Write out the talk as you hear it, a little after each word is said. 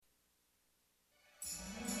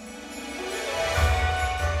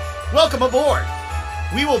Welcome aboard!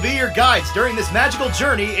 We will be your guides during this magical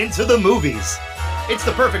journey into the movies. It's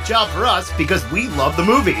the perfect job for us because we love the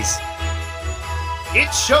movies.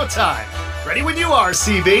 It's showtime! Ready when you are,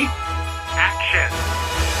 CB. Action!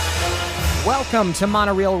 Welcome to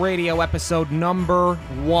Monoreel Radio episode number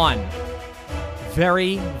 1.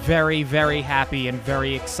 Very, very, very happy and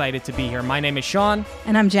very excited to be here. My name is Sean.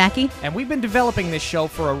 And I'm Jackie. And we've been developing this show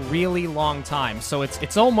for a really long time, so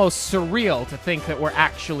it's almost surreal to think that we're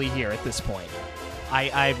actually here at this point.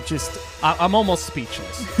 I'm almost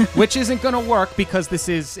speechless, which isn't going to work because this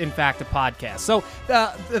is, in fact, a podcast. So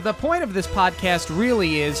the point of this podcast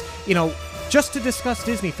really is, just to discuss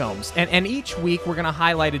Disney films. And each week we're going to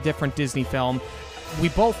highlight a different Disney film. We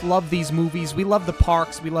both love these movies. We love the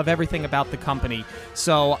parks. We love everything about the company.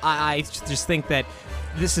 So I just think that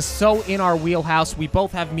this is so in our wheelhouse. We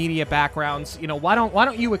both have media backgrounds. Why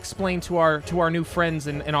don't you explain to our new friends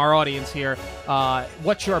and our audience here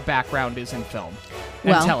what your background is in film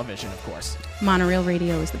and television, of course. Monoreel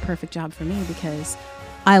Radio is the perfect job for me because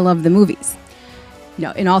I love the movies.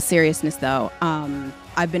 No, in all seriousness, though,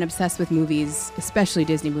 I've been obsessed with movies, especially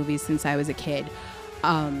Disney movies, since I was a kid.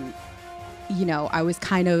 I was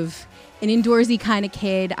kind of an indoorsy kind of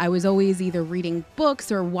kid. I was always either reading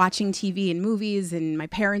books or watching TV and movies, and my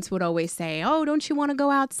parents would always say, "Oh, don't you want to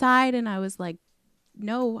go outside?" And I was like,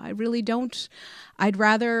 "No, I really don't. I'd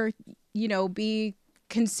rather, be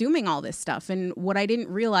consuming all this stuff." And what I didn't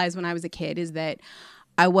realize when I was a kid is that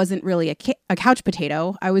I wasn't really a couch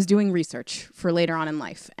potato. I was doing research for later on in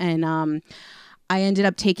life. And I ended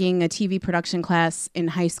up taking a TV production class in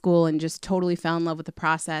high school and just totally fell in love with the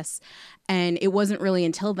process. And it wasn't really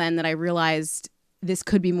until then that I realized this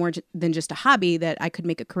could be more than just a hobby, that I could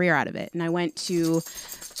make a career out of it. And I went to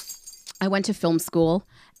film school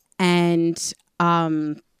and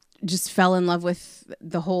just fell in love with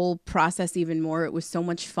the whole process even more. It was so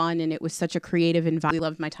much fun and it was such a creative environment. I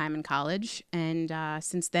loved my time in college. And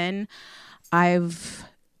since then, I've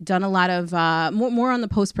done a lot of more on the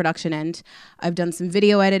post-production end. I've done some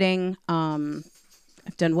video editing.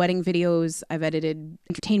 I've done wedding videos. I've edited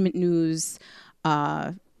entertainment news.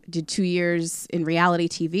 Did 2 years in reality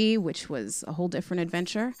TV, which was a whole different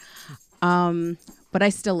adventure. But I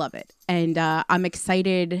still love it. And I'm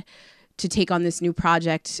excited to take on this new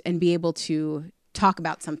project and be able to talk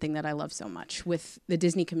about something that I love so much with the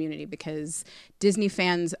Disney community, because Disney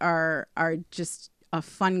fans are just a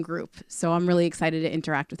fun group. So I'm really excited to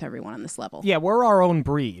interact with everyone on this level. Yeah, we're our own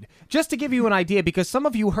breed. Just to give you an idea, because some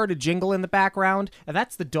of you heard a jingle in the background, and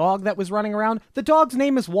that's the dog that was running around. The dog's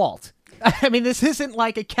name is Walt. I mean, this isn't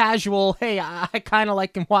like a casual, hey, I kind of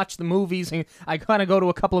like can watch the movies and I kind of go to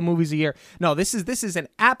a couple of movies a year. No, this is an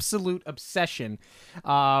absolute obsession.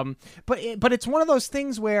 But it's one of those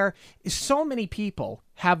things where so many people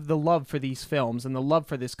have the love for these films and the love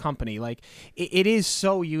for this company. Like, it is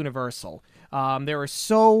so universal. There are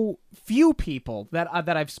so few people that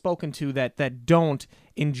I've spoken to that don't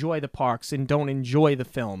enjoy the parks and don't enjoy the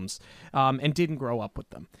films, and didn't grow up with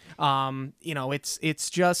them. It's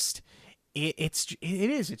just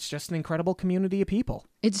an incredible community of people.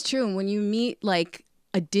 It's true. And when you meet like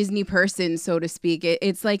a Disney person, so to speak,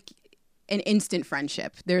 it's like an instant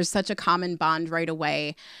friendship. There's such a common bond right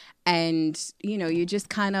away. And, you just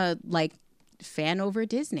kind of like fan over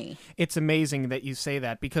Disney. It's amazing that you say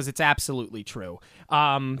that because it's absolutely true.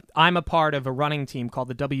 I'm a part of a running team called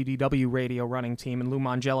the WDW Radio running team, and Lou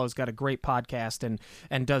Mangello's got a great podcast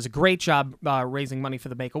and does a great job raising money for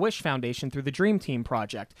the Make-A-Wish Foundation through the Dream Team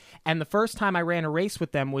Project. And the first time I ran a race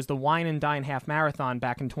with them was the Wine and Dine Half Marathon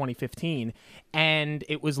back in 2015. And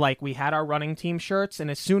it was like we had our running team shirts,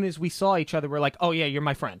 and as soon as we saw each other, we're like, oh yeah, you're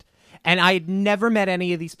my friend. And I had never met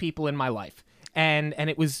any of these people in my life. And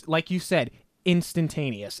it was, like you said,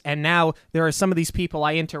 instantaneous. And now there are some of these people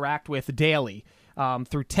I interact with daily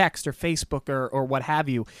through text or Facebook or what have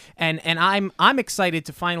you. And I'm excited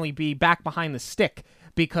to finally be back behind the stick,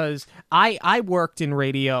 because I worked in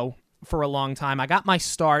radio for a long time. I got my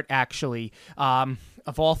start, actually,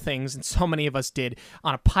 of all things, and so many of us did,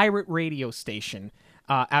 on a pirate radio station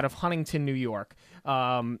out of Huntington, New York.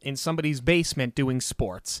 In somebody's basement doing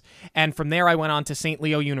sports. And from there, I went on to St.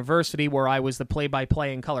 Leo University, where I was the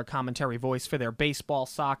play-by-play and color commentary voice for their baseball,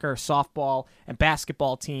 soccer, softball, and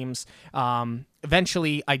basketball teams.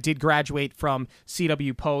 Eventually, I did graduate from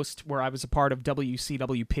CW Post, where I was a part of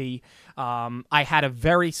WCWP. I had a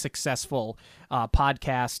very successful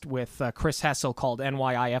podcast with Chris Hessel called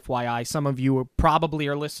NYI FYI. Some of you probably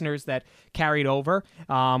are listeners that carried over.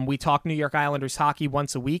 We talk New York Islanders hockey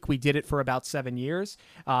once a week. We did it for about 7 years.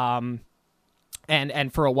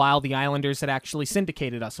 And for a while, the Islanders had actually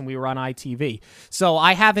syndicated us, and we were on ITV. So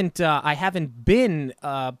I haven't been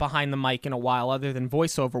behind the mic in a while, other than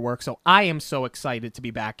voiceover work. So I am so excited to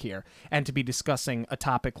be back here and to be discussing a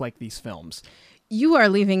topic like these films. You are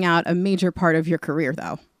leaving out a major part of your career,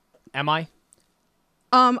 though. Am I?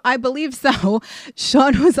 I believe so.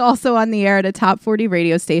 Sean was also on the air at a top 40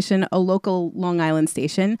 radio station, a local Long Island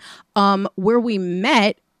station, where we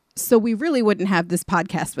met. So we really wouldn't have this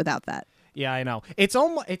podcast without that. Yeah, I know. It's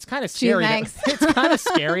kind of scary. It's kind of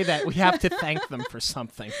scary that we have to thank them for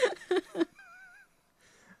something.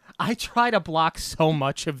 I try to block so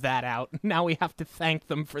much of that out. Now we have to thank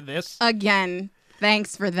them for this. Again,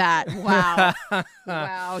 thanks for that. Wow.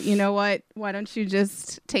 Wow. You know what? Why don't you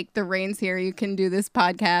just take the reins here? You can do this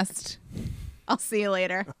podcast. I'll see you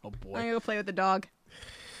later. Oh, boy. I'm going to go play with the dog.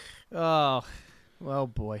 Oh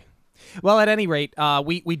boy. Well, at any rate,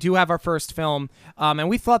 we do have our first film, and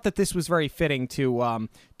we thought that this was very fitting to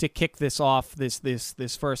kick this off,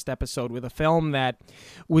 this first episode, with a film that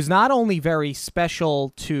was not only very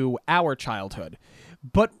special to our childhood,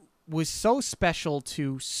 but was so special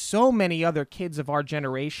to so many other kids of our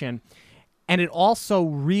generation, and it also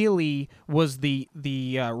really was the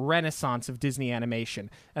renaissance of Disney animation.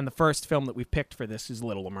 And the first film that we've picked for this is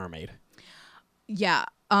Little Mermaid. Yeah.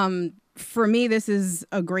 For me, this is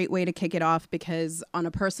a great way to kick it off because on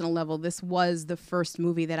a personal level, this was the first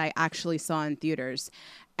movie that I actually saw in theaters.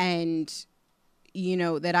 And, you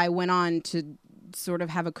know, that I went on to sort of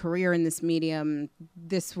have a career in this medium.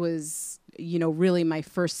 This was, you know, really my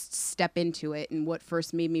first step into it and what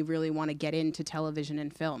first made me really want to get into television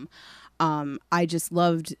and film. I just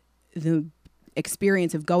loved the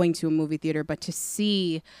experience of going to a movie theater, but to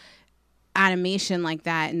see animation like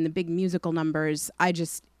that and the big musical numbers, I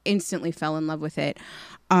just instantly fell in love with it.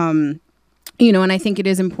 You know, and I think it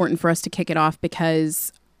is important for us to kick it off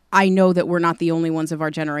because I know that we're not the only ones of our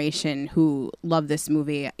generation who love this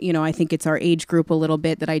movie. You know, I think it's our age group a little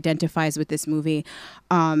bit that identifies with this movie.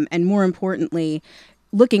 And more importantly,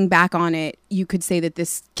 looking back on it, you could say that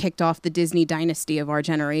this kicked off the Disney dynasty of our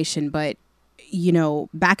generation. But, you know,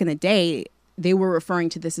 back in the day, they were referring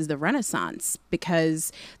to this as the Renaissance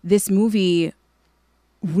because this movie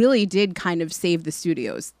really did kind of save the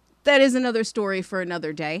studios. That is another story for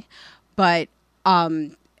another day. But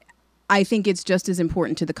I think it's just as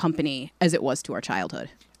important to the company as it was to our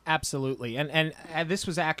childhood. Absolutely. And this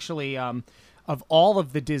was actually, of all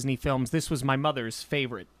of the Disney films, this was my mother's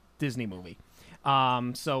favorite Disney movie.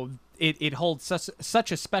 So it holds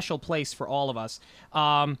such a special place for all of us.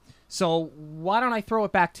 So why don't I throw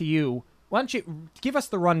it back to you? Why don't you give us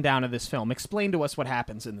the rundown of this film? Explain to us what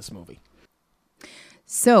happens in this movie.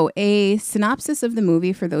 So a synopsis of the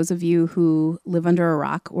movie for those of you who live under a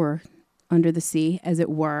rock or under the sea, as it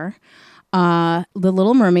were. The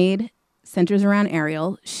Little Mermaid centers around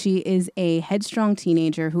Ariel. She is a headstrong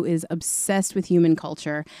teenager who is obsessed with human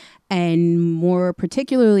culture. And more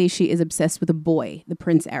particularly, she is obsessed with a boy, the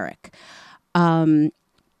Prince Eric.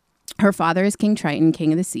 Her father is King Triton,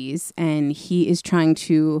 king of the seas, and he is trying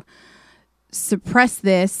to suppress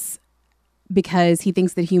this because he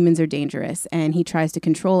thinks that humans are dangerous, and he tries to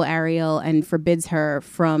control Ariel and forbids her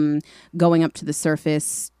from going up to the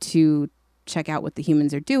surface to check out what the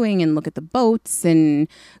humans are doing and look at the boats and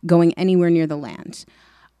going anywhere near the land.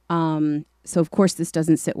 So, of course, this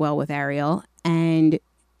doesn't sit well with Ariel, and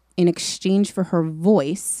in exchange for her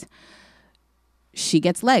voice, she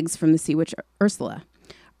gets legs from the sea witch Ursula.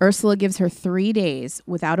 Ursula gives her 3 days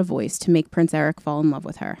without a voice to make Prince Eric fall in love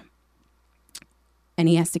with her, and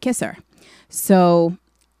he has to kiss her. So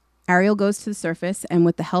Ariel goes to the surface, and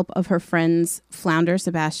with the help of her friends Flounder,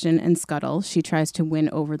 Sebastian, and Scuttle, she tries to win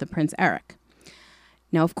over the Prince Eric.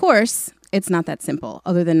 Now, of course, it's not that simple,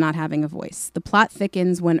 other than not having a voice. The plot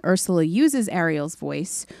thickens when Ursula uses Ariel's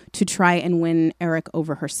voice to try and win Eric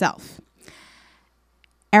over herself.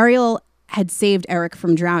 Ariel had saved Eric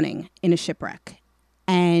from drowning in a shipwreck,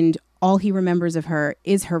 and all he remembers of her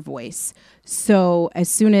is her voice. So as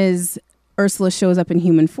soon as Ursula shows up in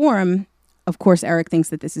human form, of course, Eric thinks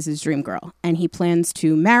that this is his dream girl, and he plans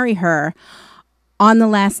to marry her on the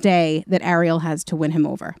last day that Ariel has to win him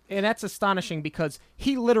over. And that's astonishing because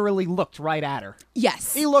he literally looked right at her.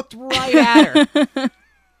 Yes. He looked right at her.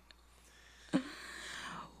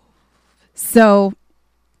 So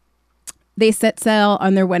they set sail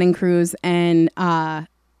on their wedding cruise, and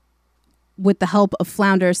with the help of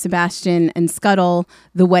Flounder, Sebastian, and Scuttle,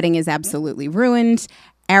 the wedding is absolutely ruined.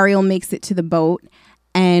 Ariel makes it to the boat,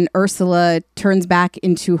 and Ursula turns back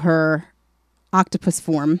into her octopus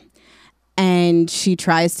form, and she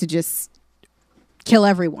tries to just kill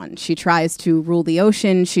everyone. She tries to rule the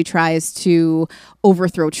ocean. She tries to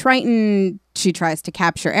overthrow Triton. She tries to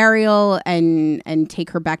capture Ariel and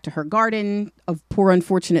take her back to her garden of poor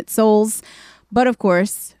unfortunate souls. But of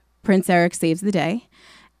course, Prince Eric saves the day.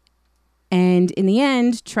 And in the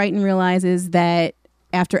end, Triton realizes that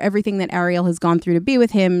after everything that Ariel has gone through to be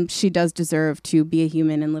with him, she does deserve to be a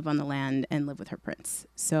human and live on the land and live with her prince.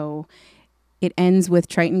 So it ends with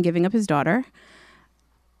Triton giving up his daughter.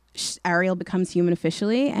 Ariel becomes human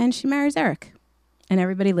officially, and she marries Eric. And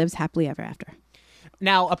everybody lives happily ever after.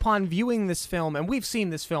 Now, upon viewing this film, and we've seen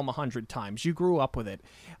this film 100 times, you grew up with it,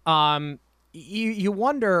 you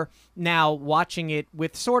wonder now, watching it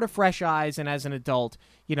with sort of fresh eyes and as an adult,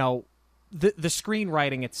 you know, the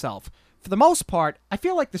screenwriting itself. For the most part, I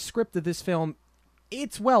feel like the script of this film,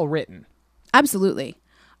 it's well written. Absolutely.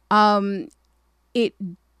 It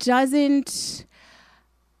doesn't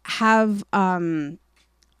have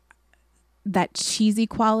that cheesy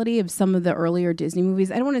quality of some of the earlier Disney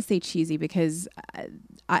movies. I don't want to say cheesy because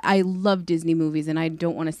I love Disney movies and I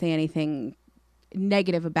don't want to say anything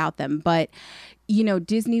negative about them. But, you know,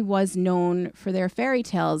 Disney was known for their fairy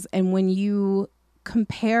tales. And when you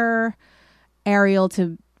compare Ariel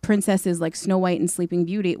to princesses like Snow White and Sleeping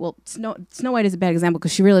Beauty, well, Snow White is a bad example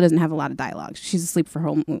because she really doesn't have a lot of dialogue. She's asleep for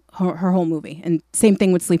her whole movie. And same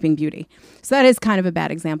thing with Sleeping Beauty. So that is kind of a bad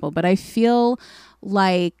example. But I feel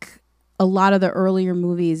like a lot of the earlier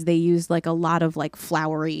movies, they used like a lot of like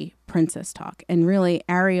flowery princess talk. And really,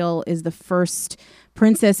 Ariel is the first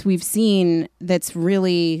princess we've seen that's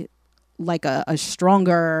really like a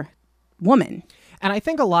stronger woman. And I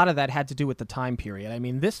think a lot of that had to do with the time period. I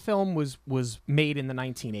mean, this film was made in the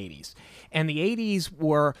 1980s. And the 80s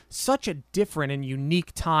were such a different and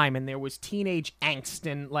unique time. And there was teenage angst.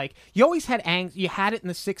 And, like, you always had angst. You had it in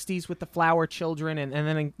the 60s with the Flower Children. And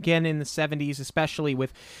then again in the 70s, especially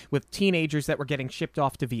with teenagers that were getting shipped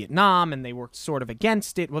off to Vietnam. And they were sort of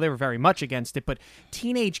against it. Well, they were very much against it. But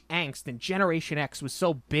teenage angst and Generation X was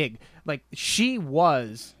so big. Like, she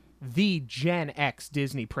was the Gen X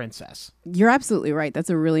Disney princess. You're absolutely right.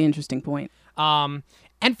 That's a really interesting point.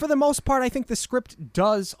 And for the most part, I think the script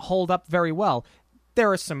does hold up very well.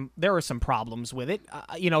 There are some problems with it.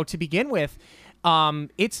 To begin with,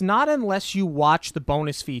 it's not unless you watch the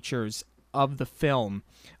bonus features of the film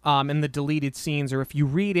and the deleted scenes, or if you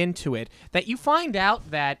read into it, that you find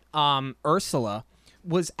out that Ursula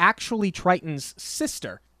was actually Triton's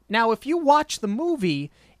sister. Now, if you watch the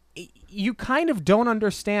movie, you kind of don't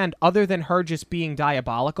understand, other than her just being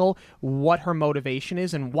diabolical, what her motivation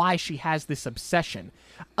is and why she has this obsession.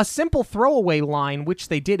 A simple throwaway line, which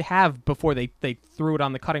they did have before they threw it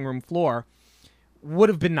on the cutting room floor, would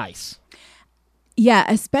have been nice. Yeah,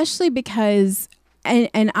 especially because,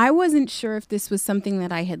 and I wasn't sure if this was something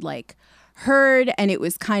that I had like heard and it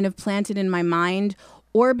was kind of planted in my mind,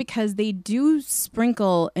 or because they do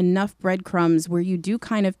sprinkle enough breadcrumbs where you do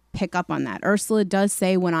kind of pick up on that. Ursula does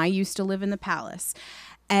say, when I used to live in the palace.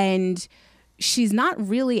 And she's not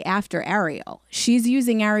really after Ariel. She's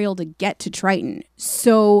using Ariel to get to Triton.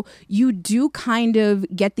 So you do kind of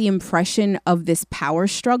get the impression of this power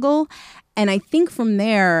struggle. And I think from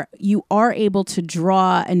there, you are able to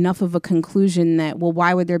draw enough of a conclusion that, well,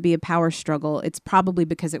 why would there be a power struggle? It's probably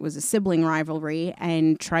because it was a sibling rivalry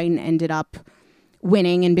and Triton ended up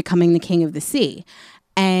winning and becoming the king of the sea.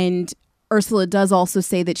 And Ursula does also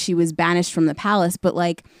say that she was banished from the palace, but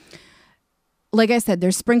like I said,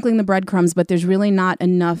 they're sprinkling the breadcrumbs, but there's really not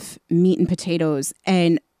enough meat and potatoes.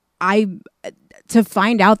 And to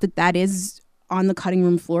find out that is on the cutting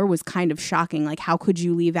room floor was kind of shocking. Like, how could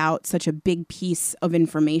you leave out such a big piece of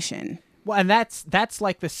information? Well, and that's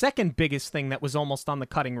like the second biggest thing that was almost on the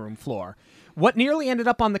cutting room floor. What nearly ended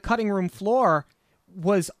up on the cutting room floor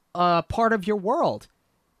was part of your world,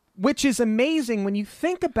 which is amazing when you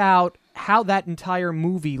think about how that entire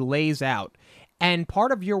movie lays out. And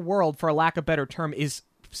part of your world, for lack of a better term, is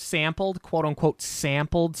sampled, quote unquote,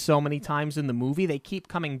 sampled so many times in the movie. They keep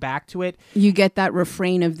coming back to it. You get that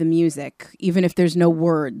refrain of the music, even if there's no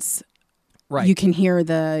words. Right. You can hear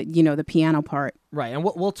the piano part. Right. And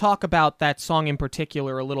we'll talk about that song in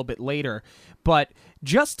particular a little bit later. But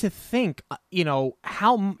just to think,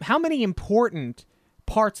 how many important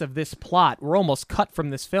parts of this plot were almost cut from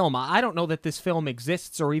this film. I don't know that this film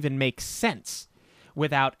exists or even makes sense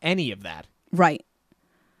without any of that. Right.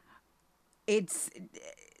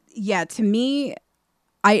 To me,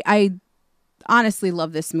 I honestly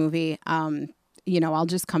love this movie. I'll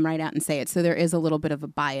just come right out and say it. So there is a little bit of a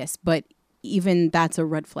bias, but even that's a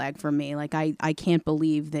red flag for me. Like, I can't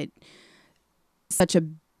believe that such a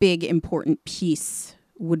big, important piece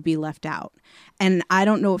would be left out. And I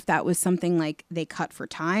don't know if that was something like they cut for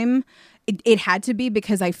time. It had to be,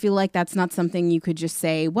 because I feel like that's not something you could just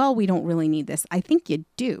say, well, we don't really need this. I think you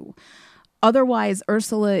do. Otherwise,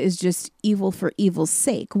 Ursula is just evil for evil's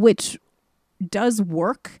sake, which does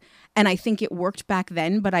work. And I think it worked back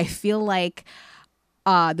then. But I feel like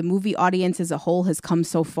the movie audience as a whole has come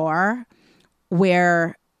so far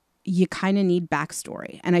where you kind of need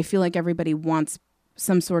backstory. And I feel like everybody wants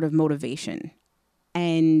some sort of motivation.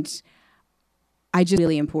 And I just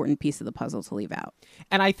really important piece of the puzzle to leave out.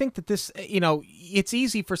 And I think that this, it's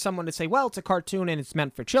easy for someone to say, well, it's a cartoon and it's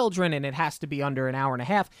meant for children and it has to be under an hour and a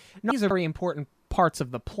half. No, these are very important parts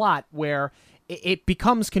of the plot where it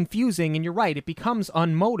becomes confusing, and you're right, it becomes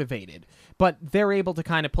unmotivated. But they're able to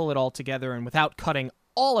kind of pull it all together, and without cutting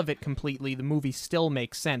all of it completely, the movie still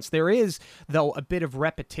makes sense. There is, though, a bit of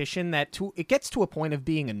repetition that it gets to a point of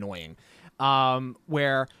being annoying,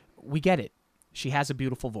 where we get it. She has a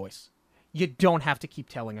beautiful voice. You don't have to keep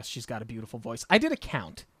telling us she's got a beautiful voice. I did a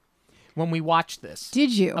count when we watched this.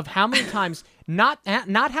 Did you? Of how many times, not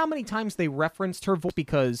how many times they referenced her voice,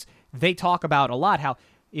 because they talk about a lot how,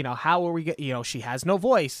 how are we, she has no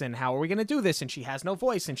voice, and how are we going to do this, and she has no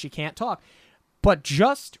voice, and she can't talk. But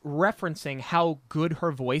just referencing how good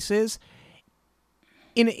her voice is,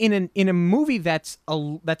 in a movie that's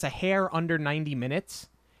a hair under 90 minutes,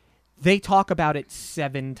 they talk about it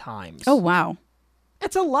 7 times. Oh, wow.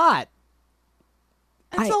 That's a lot.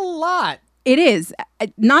 That's a lot. It is.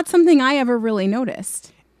 Not something I ever really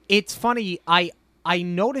noticed. It's funny. I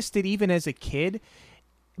noticed it even as a kid,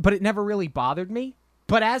 but it never really bothered me.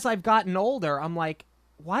 But as I've gotten older, I'm like,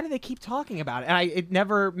 why do they keep talking about it? And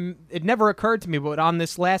it never occurred to me, but on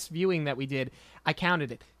this last viewing that we did, I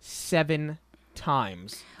counted it 7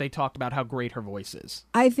 times. They talked about how great her voice is.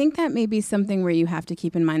 I think that may be something where you have to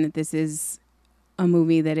keep in mind that this is a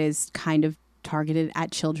movie that is kind of targeted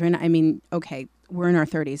at children. I mean, okay, we're in our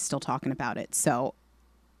 30s still talking about it. So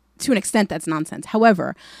to an extent, that's nonsense.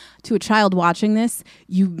 However, to a child watching this,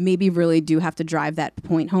 you maybe really do have to drive that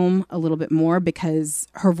point home a little bit more, because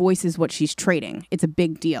her voice is what she's trading. It's a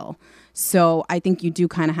big deal. So I think you do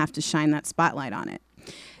kind of have to shine that spotlight on it.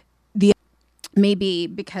 Maybe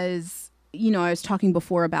because, I was talking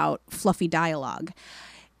before about fluffy dialogue.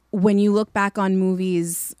 When you look back on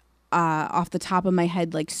movies, off the top of my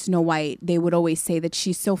head, like Snow White, they would always say that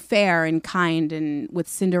she's so fair and kind, and with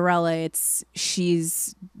Cinderella,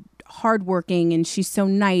 she's hardworking and she's so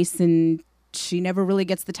nice, and she never really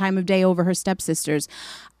gets the time of day over her stepsisters.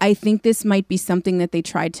 I think this might be something that they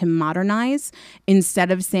tried to modernize.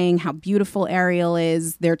 Instead of saying how beautiful Ariel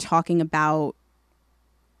is, they're talking about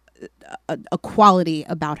a quality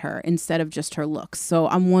about her instead of just her looks. So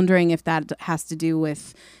I'm wondering if that has to do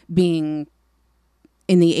with being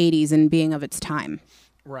in the 80s and being of its time.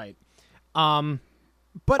 Right. But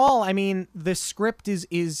the script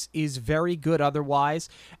is very good otherwise.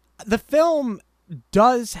 The film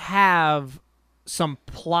does have some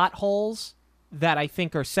plot holes that I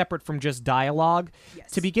think are separate from just dialogue.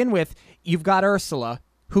 Yes. To begin with, you've got Ursula,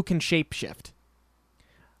 who can shapeshift.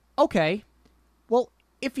 Okay, well,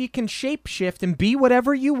 if you can shapeshift and be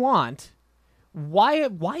whatever you want, why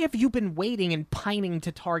have you been waiting and pining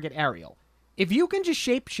to target Ariel? If you can just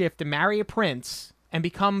shapeshift and marry a prince and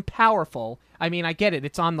become powerful, I mean, I get it.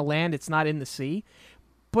 It's on the land. It's not in the sea.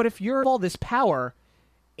 But if you're all this power,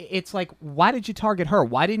 it's like, why did you target her?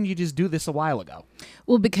 Why didn't you just do this a while ago?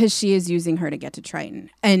 Well, because she is using her to get to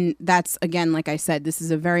Triton. And that's, again, like I said, this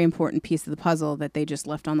is a very important piece of the puzzle that they just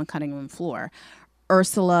left on the cutting room floor.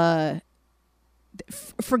 Ursula,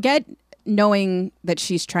 forget knowing that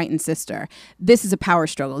she's Triton's sister. This is a power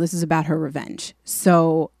struggle. This is about her revenge.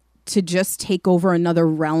 So to just take over another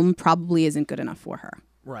realm probably isn't good enough for her.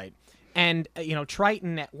 Right. And,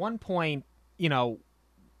 Triton at one point,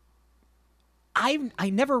 I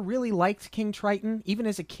never really liked King Triton, even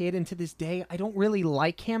as a kid, and to this day, I don't really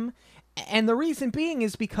like him. And the reason being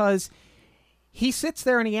is because he sits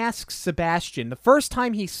there and he asks Sebastian, the first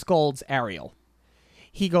time he scolds Ariel,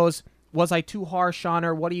 he goes, was I too harsh on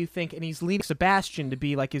her? What do you think? And he's leading Sebastian to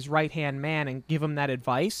be like his right-hand man and give him that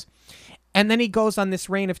advice. And then he goes on this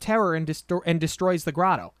reign of terror and destroys the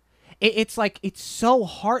grotto. It's like, it's so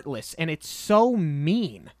heartless and it's so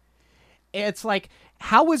mean. It's like,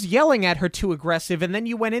 how was yelling at her too aggressive, and then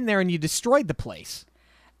you went in there and you destroyed the place?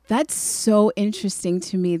 That's so interesting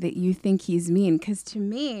to me that you think he's mean, because to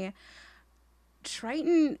me,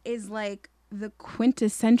 Triton is like the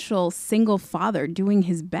quintessential single father doing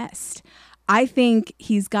his best. I think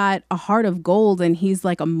he's got a heart of gold and he's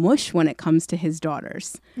like a mush when it comes to his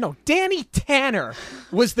daughters. No, Danny Tanner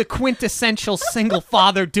was the quintessential single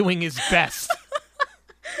father doing his best.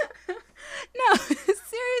 No,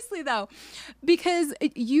 seriously though, because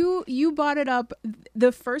you brought it up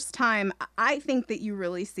the first time. I think that you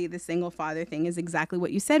really see the single father thing is exactly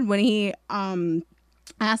what you said when he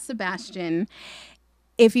asked Sebastian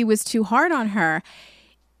if he was too hard on her.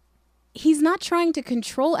 He's not trying to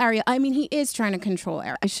control Ariel. I mean, he is trying to control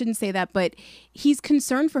Ariel. I shouldn't say that, but he's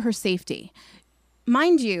concerned for her safety.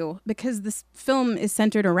 Mind you, because this film is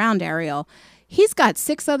centered around Ariel, he's got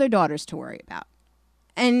 6 other daughters to worry about.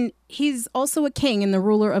 And he's also a king and the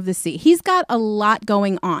ruler of the sea. He's got a lot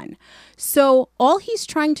going on. So all he's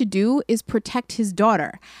trying to do is protect his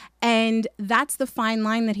daughter. And that's the fine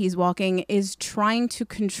line that he's walking, is trying to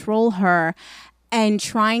control her and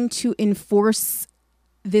trying to enforce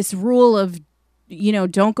this rule of,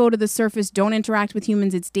 don't go to the surface, don't interact with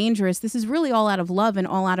humans, it's dangerous. This is really all out of love and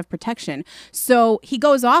all out of protection. So he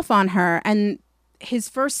goes off on her, and his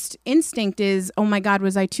first instinct is, oh my God,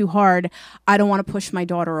 was I too hard? I don't want to push my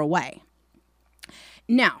daughter away.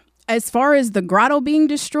 Now, as far as the grotto being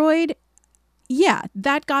destroyed, yeah,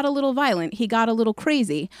 that got a little violent. He got a little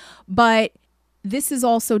crazy. But this is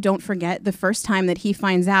also, don't forget, the first time that he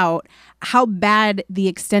finds out how bad the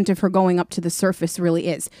extent of her going up to the surface really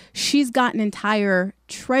is. She's got an entire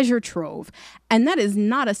treasure trove, and that is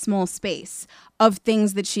not a small space of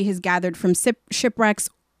things that she has gathered from shipwrecks.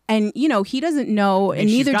 And, he doesn't know. And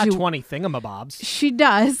she's neither got do 20 thingamabobs. She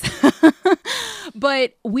does.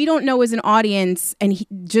 But we don't know as an audience, and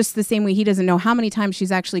just the same way he doesn't know how many times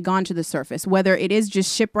she's actually gone to the surface, whether it is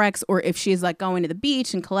just shipwrecks or if she's like going to the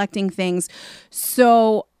beach and collecting things.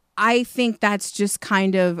 So I think that's just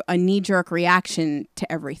kind of a knee-jerk reaction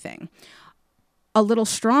to everything. A little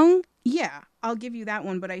strong? Yeah, I'll give you that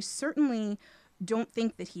one. But I certainly don't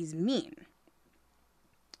think that he's mean.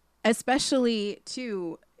 Especially,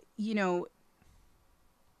 too,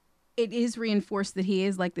 it is reinforced that he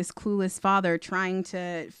is like this clueless father trying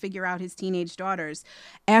to figure out his teenage daughters.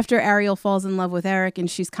 After Ariel falls in love with Eric and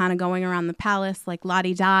she's kind of going around the palace like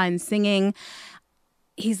la-di-da and singing,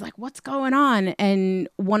 he's like, what's going on? And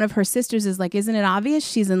one of her sisters is like, isn't it obvious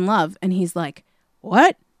she's in love? And he's like,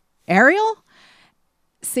 what? Ariel?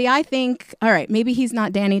 See, I think, all right, maybe he's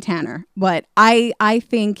not Danny Tanner, but I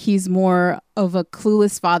think he's more of a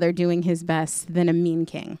clueless father doing his best than a mean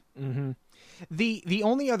king. Mm-hmm. The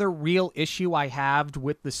only other real issue I have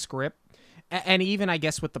with the script, and even I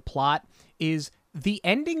guess with the plot, is the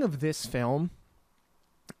ending of this film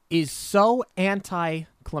is so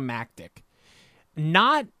anticlimactic.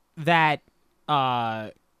 Not that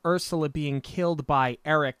Ursula being killed by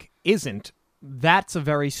Eric isn't. That's a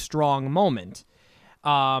very strong moment.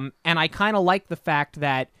 And I kind of like the fact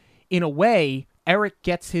that, in a way, Eric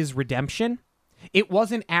gets his redemption. It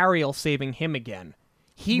wasn't Ariel saving him again.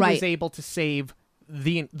 He was able to save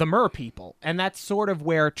the mer people. And that's sort of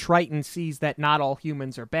where Triton sees that not all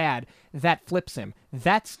humans are bad. That flips him.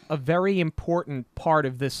 That's a very important part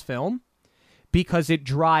of this film because it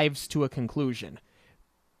drives to a conclusion.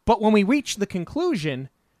 But when we reach the conclusion,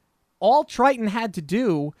 all Triton had to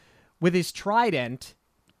do with his trident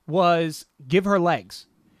was give her legs.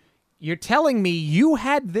 You're telling me you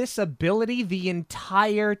had this ability the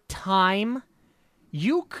entire time?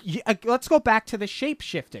 Let's go back to the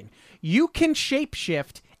shape-shifting. You can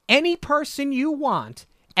shape-shift any person you want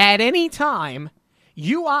at any time.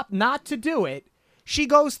 You opt not to do it. She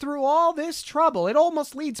goes through all this trouble. It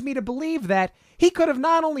almost leads me to believe that he could have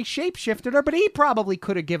not only shape-shifted her, but he probably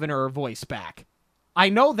could have given her voice back. I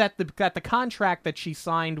know that the contract that she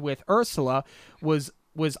signed with Ursula was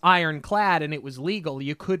ironclad and it was legal.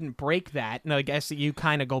 You couldn't break that. And I guess you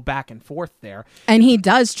kind of go back and forth there. And he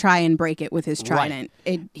does try and break it with his trident.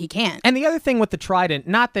 Right. He can't. And the other thing with the trident,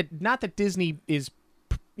 not that Disney is,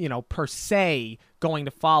 per se going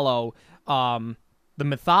to follow the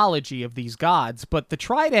mythology of these gods, but the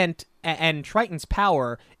trident and Triton's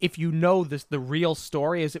power, if you know the real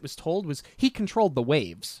story as it was told, was he controlled the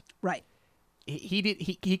waves. Right.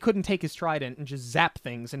 He couldn't take his trident and just zap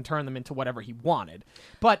things and turn them into whatever he wanted.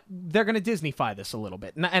 But they're going to Disneyfy this a little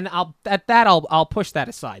bit, and I'll push that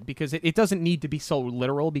aside because it doesn't need to be so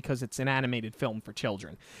literal because it's an animated film for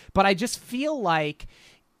children. But I just feel like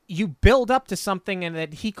you build up to something and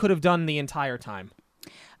that he could have done the entire time.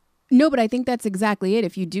 No, but I think that's exactly it.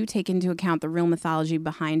 If you do take into account the real mythology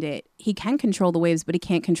behind it, he can control the waves, but he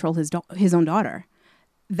can't control his own daughter.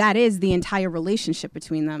 That is the entire relationship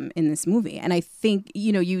between them in this movie. And I think,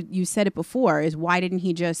 you said it before, is why didn't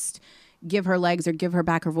he just give her legs or give her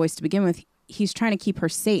back her voice to begin with? He's trying to keep her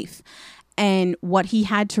safe. And what he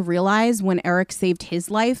had to realize when Eric saved his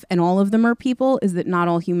life and all of the mer people is that not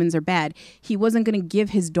all humans are bad. He wasn't going to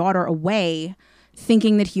give his daughter away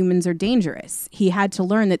thinking that humans are dangerous. He had to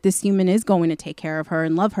learn that this human is going to take care of her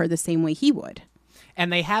and love her the same way he would.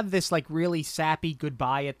 And they have this like really sappy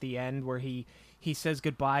goodbye at the end where he says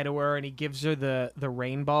goodbye to her and he gives her the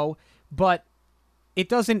rainbow. But it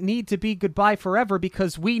doesn't need to be goodbye forever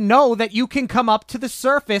because we know that you can come up to the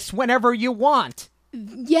surface whenever you want.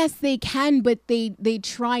 Yes, they can, but they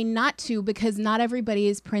try not to because not everybody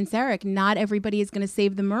is Prince Eric. Not everybody is going to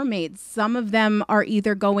save the mermaids. Some of them are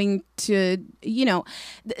either going to,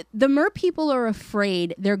 the mer people are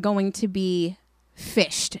afraid they're going to be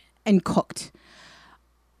fished and cooked.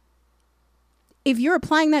 If you're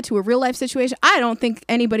applying that to a real life situation, I don't think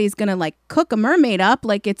anybody's going to like cook a mermaid up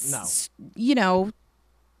like it's,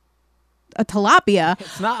 a tilapia.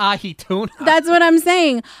 It's not ahi tuna. That's what I'm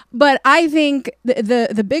saying. But I think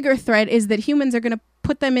the bigger threat is that humans are going to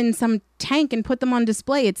put them in some tank and put them on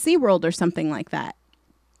display at SeaWorld or something like that.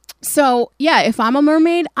 So, yeah, if I'm a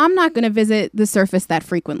mermaid, I'm not going to visit the surface that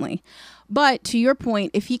frequently. But to your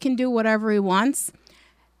point, if he can do whatever he wants,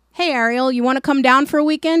 hey, Ariel, you want to come down for a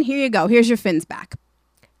weekend? Here you go. Here's your fins back.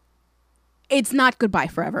 It's not goodbye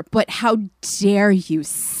forever, but how dare you,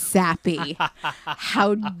 sappy?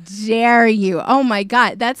 How dare you? Oh my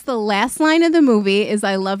God. That's the last line of the movie is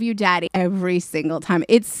I love you, daddy, every single time.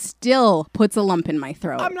 It still puts a lump in my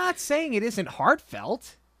throat. I'm not saying it isn't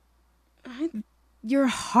heartfelt. You're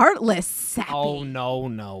heartless, sappy. Oh,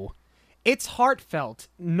 no. It's heartfelt.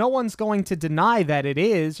 No one's going to deny that it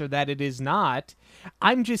is or that it is not.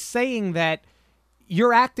 I'm just saying that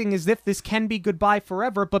you're acting as if this can be goodbye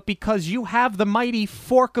forever, but because you have the mighty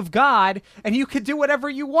fork of God and you can do whatever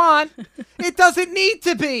you want, it doesn't need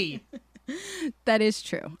to be. That is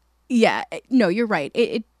true. Yeah, no, you're right.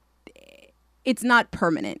 It's not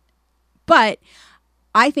permanent. But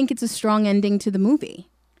I think it's a strong ending to the movie.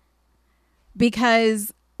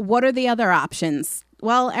 Because what are the other options?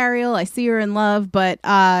 Well, Ariel, I see you're in love, but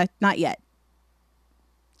not yet.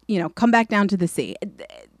 Come back down to the sea.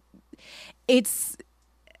 It's,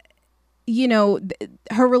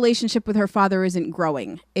 her relationship with her father isn't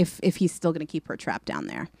growing if he's still going to keep her trapped down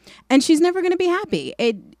there. And she's never going to be happy.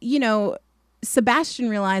 Sebastian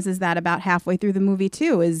realizes that about halfway through the movie,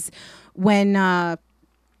 too, is when,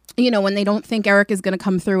 when they don't think Eric is going to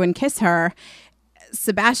come through and kiss her,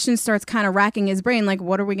 Sebastian starts kind of racking his brain, like,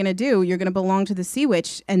 what are we going to do? You're going to belong to the Sea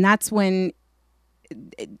Witch. And that's when,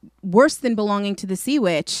 worse than belonging to the Sea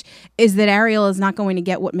Witch, is that Ariel is not going to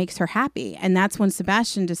get what makes her happy. And that's when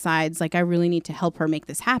Sebastian decides, like, I really need to help her make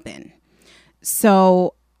this happen.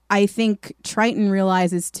 So I think Triton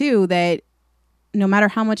realizes, too, that no matter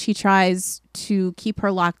how much he tries to keep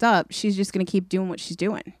her locked up, she's just going to keep doing what she's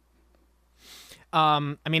doing.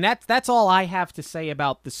 That's all I have to say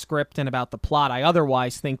about the script and about the plot. I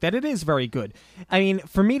otherwise think that it is very good. I mean,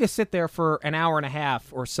 for me to sit there for an hour and a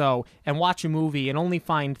half or so and watch a movie and only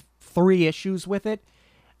find 3 issues with it,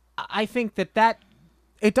 I think that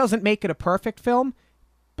it doesn't make it a perfect film,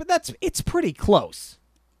 but it's pretty close.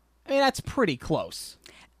 I mean, that's pretty close.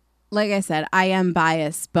 Like I said, I am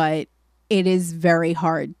biased, but it is very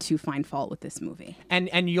hard to find fault with this movie.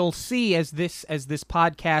 And you'll see as this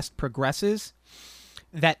podcast progresses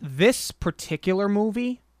that this particular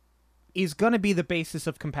movie is going to be the basis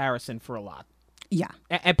of comparison for a lot. Yeah.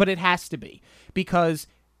 But it has to be because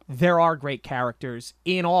there are great characters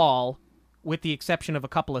in all, with the exception of a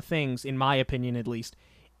couple of things, in my opinion at least.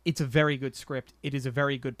 It's a very good script. It is a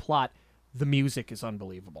very good plot. The music is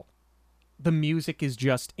unbelievable. The music is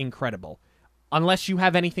just incredible. Unless you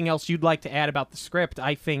have anything else you'd like to add about the script,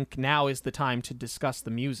 I think now is the time to discuss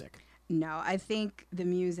the music. No, I think the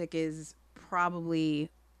music is probably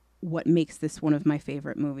what makes this one of my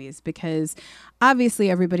favorite movies because obviously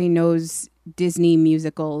everybody knows Disney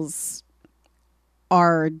musicals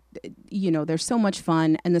are, they're so much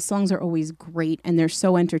fun and the songs are always great and they're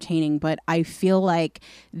so entertaining, but I feel like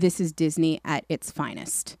this is Disney at its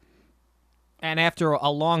finest. And after a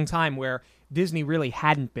long time where Disney really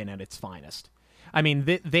hadn't been at its finest. I mean,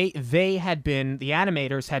 the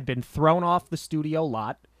animators had been thrown off the studio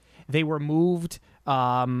lot. They were moved,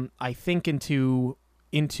 I think, into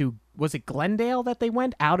was it Glendale that they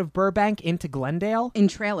went out of Burbank into Glendale? In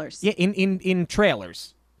trailers. Yeah, in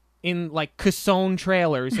trailers, in like Cassone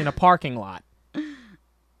trailers in a parking lot.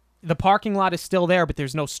 The parking lot is still there, but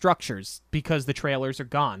there's no structures because the trailers are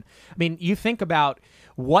gone. I mean, you think about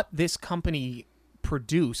what this company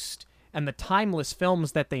produced and the timeless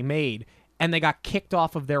films that they made, and they got kicked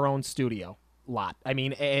off of their own studio lot. I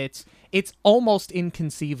mean, it's almost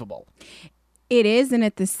inconceivable. It is, and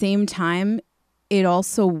at the same time, it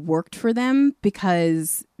also worked for them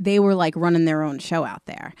because they were like running their own show out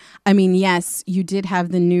there. I mean, yes, you did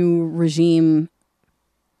have the new regime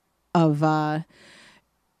of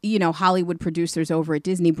Hollywood producers over at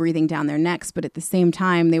Disney breathing down their necks, but at the same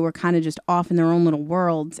time, they were kind of just off in their own little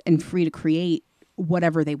worlds and free to create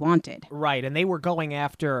whatever they wanted. Right, and they were going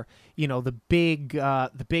after, the big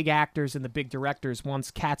actors and the big directors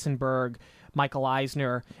once Katzenberg, Michael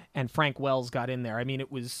Eisner, and Frank Wells got in there. I mean,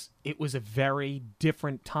 it was a very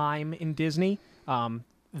different time in Disney.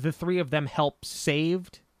 The three of them helped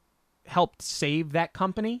save that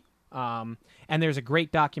company. And there's a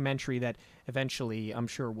great documentary that eventually I'm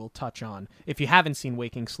sure we'll touch on. If you haven't seen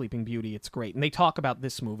Waking Sleeping Beauty, it's great. And they talk about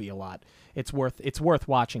this movie a lot. It's worth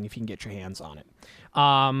watching if you can get your hands on it.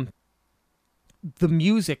 The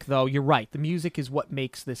music, though, you're right. The music is what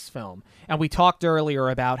makes this film. And we talked earlier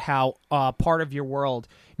about how Part of Your World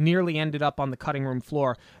nearly ended up on the cutting room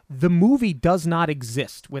floor. The movie does not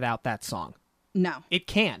exist without that song. No. It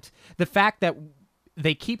can't. The fact that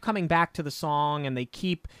they keep coming back to the song and they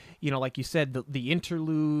keep, like you said, the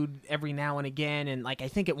interlude every now and again. And I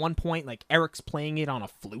think at one point, Eric's playing it on a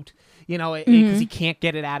flute, because he can't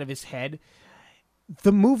get it out of his head.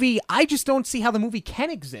 The movie, I just don't see how the movie can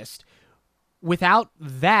exist without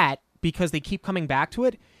that, because they keep coming back to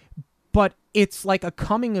it. But it's like a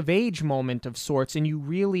coming of age moment of sorts. And you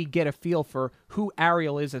really get a feel for who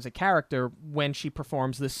Ariel is as a character when she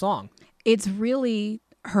performs this song. It's really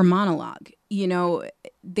her monologue.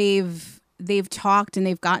 They've talked and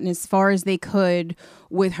they've gotten as far as they could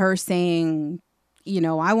with her saying,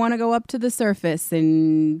 I want to go up to the surface,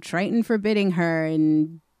 and Triton forbidding her,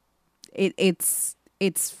 and it's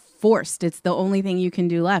forced. It's the only thing you can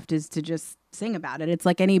do left is to just sing about it. It's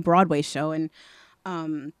like any Broadway show. And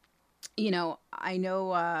I know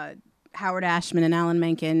Howard Ashman and Alan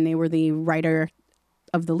Menken, they were the writer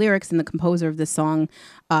of the lyrics and the composer of the song.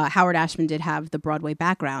 Howard Ashman did have the Broadway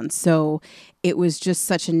background, so it was just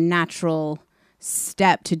such a natural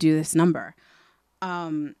step to do this number.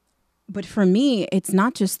 But for me, it's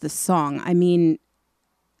not just the song. I mean,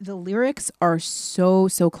 the lyrics are so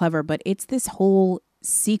clever, but it's this whole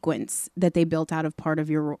sequence that they built out of Part of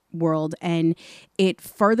Your World, and it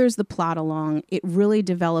furthers the plot along. It really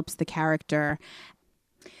develops the character.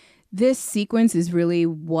 This sequence is really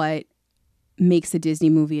what makes a Disney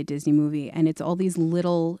movie, and it's all these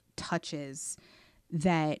little touches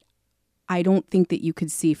that I don't think that you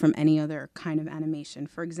could see from any other kind of animation.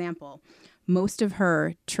 For example, most of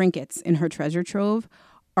her trinkets in her treasure trove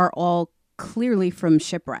are all clearly from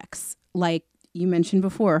shipwrecks. Like you mentioned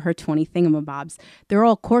before, her 20 thingamabobs, they're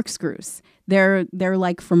all corkscrews. They're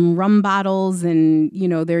like from rum bottles, and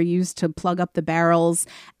they're used to plug up the barrels.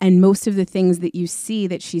 And most of the things that you see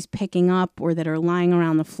that she's picking up or that are lying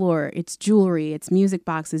around the floor, it's jewelry, it's music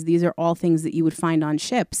boxes. These are all things that you would find on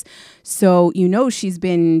ships. So she's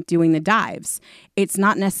been doing the dives. It's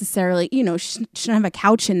not necessarily, she shouldn't have a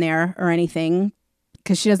couch in there or anything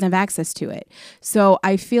because she doesn't have access to it. So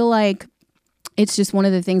I feel like it's just one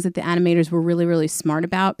of the things that the animators were really, really smart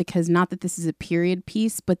about, because not that this is a period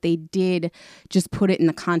piece, but they did just put it in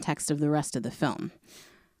the context of the rest of the film.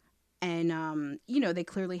 And, they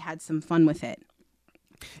clearly had some fun with it.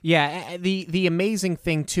 Yeah, the amazing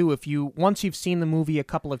thing, too, once you've seen the movie a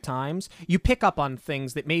couple of times, you pick up on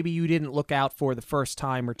things that maybe you didn't look out for the first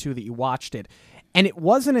time or two that you watched it. And it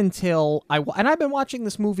wasn't until and I've been watching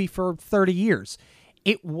this movie for 30 years.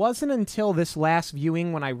 It wasn't until this last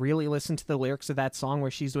viewing when I really listened to the lyrics of that song where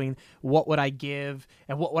she's doing "What Would I Give"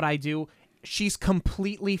 and "What Would I Do." She's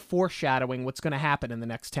completely foreshadowing what's going to happen in the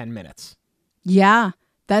next 10 minutes. Yeah,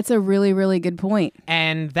 that's a really, really good point.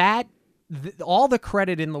 And all the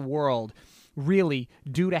credit in the world really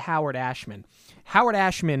due to Howard Ashman. Howard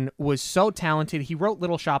Ashman was so talented. He wrote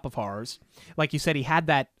Little Shop of Horrors. Like you said, he had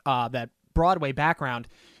that Broadway background.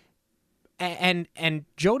 And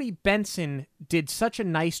Jodie Benson did such a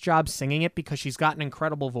nice job singing it because she's got an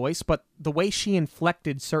incredible voice, but the way she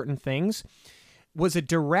inflected certain things was a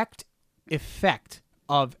direct effect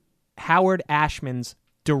of Howard Ashman's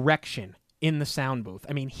direction in the sound booth.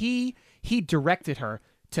 I mean, he directed her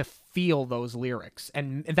to feel those lyrics,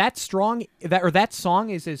 and that song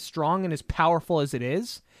is as strong and as powerful as it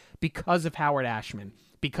is because of Howard Ashman,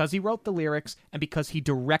 because he wrote the lyrics and because he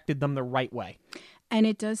directed them the right way. And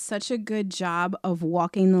it does such a good job of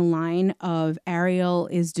walking the line of Ariel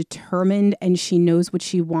is determined and she knows what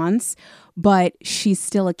she wants, but she's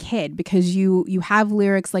still a kid, because you have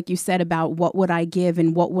lyrics, like you said, about what would I give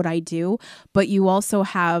and what would I do, but you also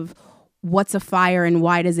have what's a fire and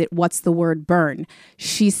what's the word burn.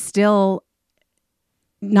 She's still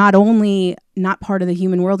not only not part of the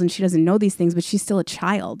human world and she doesn't know these things, but she's still a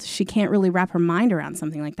child. She can't really wrap her mind around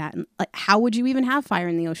something like that. And how would you even have fire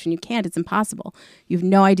in the ocean? You can't. It's impossible. You have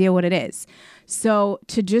no idea what it is. So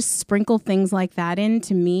to just sprinkle things like that in,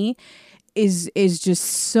 to me, is just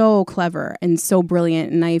so clever and so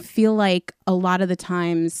brilliant. And I feel like a lot of the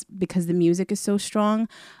times, because the music is so strong,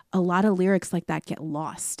 a lot of lyrics like that get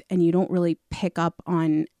lost and you don't really pick up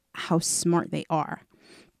on how smart they are.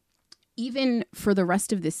 Even for the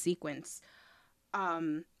rest of this sequence,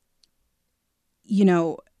 you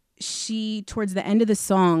know, she, towards the end of the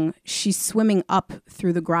song, she's swimming up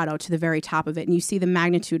through the grotto to the very top of it. And you see the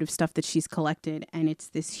magnitude of stuff that she's collected. And it's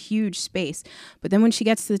this huge space. But then when she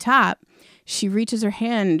gets to the top, she reaches her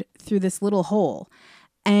hand through this little hole.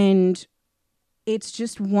 And it's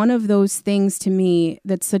just one of those things to me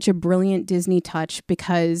that's such a brilliant Disney touch,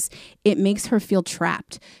 because it makes her feel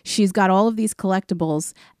trapped. She's got all of these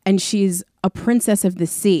collectibles and she's a princess of the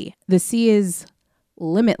sea. The sea is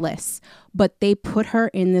limitless, but they put her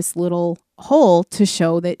in this little hole to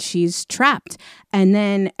show that she's trapped. And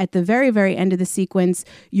then at the very, very end of the sequence,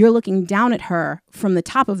 you're looking down at her from the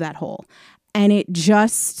top of that hole. And it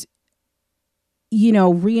just, you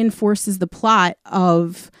know, reinforces the plot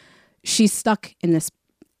of she's stuck in this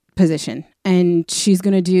position and she's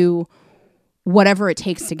going to do whatever it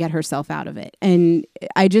takes to get herself out of it. And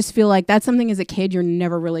I just feel like that's something as a kid you're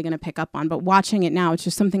never really going to pick up on. But watching it now, it's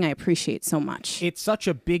just something I appreciate so much. It's such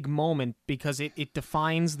a big moment because it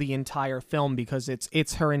defines the entire film, because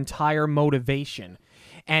it's her entire motivation.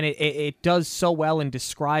 And it does so well in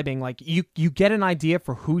describing, like, you get an idea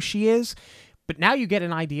for who she is, but now you get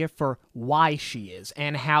an idea for why she is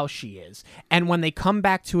and how she is. And when they come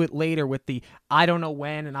back to it later with the I don't know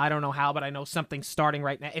when and I don't know how, but I know something's starting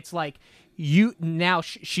right now, it's like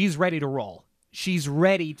she's ready to roll. She's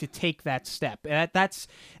ready to take that step.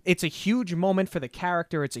 It's a huge moment for the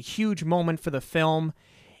character. It's a huge moment for the film.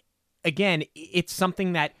 Again, it's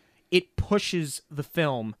something that it pushes the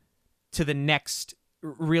film to the next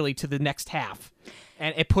half.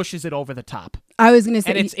 And it pushes it over the top. I was going to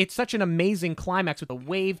say... And it's such an amazing climax with the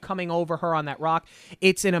wave coming over her on that rock.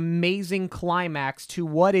 It's an amazing climax to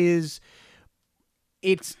what is...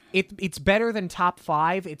 It's better than top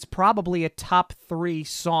 5. It's probably a top 3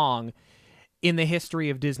 song in the history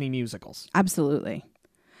of Disney musicals. Absolutely.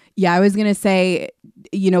 Yeah, I was going to say,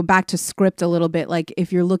 you know, back to script a little bit. Like,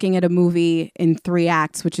 if you're looking at a movie in 3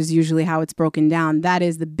 acts, which is usually how it's broken down, that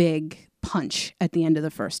is the big punch at the end of the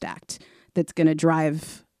first act that's going to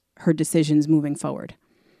drive her decisions moving forward.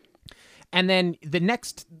 And then the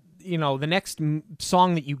next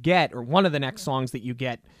song that you get, or one of the next songs that you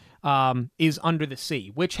get, is Under the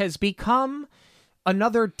Sea, which has become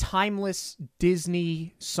another timeless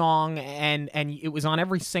Disney song, and it was on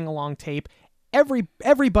every sing-along tape.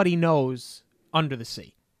 Everybody knows Under the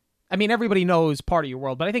Sea. I mean, everybody knows Part of Your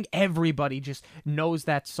World, but I think everybody just knows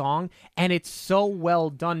that song, and it's so well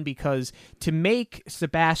done, because to make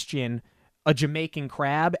Sebastian a Jamaican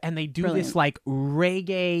crab, and they do Brilliant. this like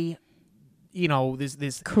reggae, you know,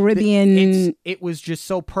 this Caribbean. it was just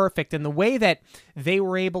so perfect. And the way that they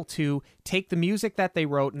were able to take the music that they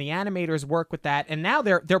wrote, and the animators work with that, and now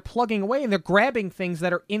they're plugging away and they're grabbing things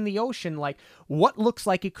that are in the ocean, like what looks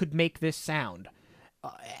like it could make this sound,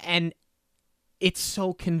 and it's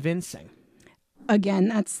so convincing. Again,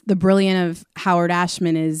 that's the brilliant of Howard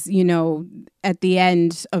Ashman is, you know, at the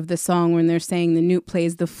end of the song when they're saying the newt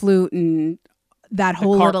plays the flute and that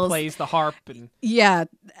whole little plays the harp. And yeah,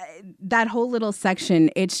 that whole little section,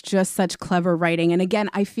 it's just such clever writing. And again,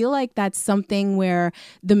 I feel like that's something where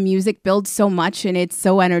the music builds so much and it's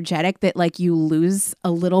so energetic that like you lose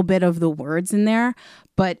a little bit of the words in there.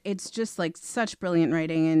 But it's just like such brilliant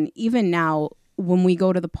writing. And even now when we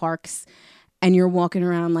go to the parks and you're walking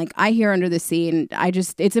around, like I hear Under the Sea and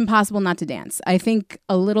it's impossible not to dance. I think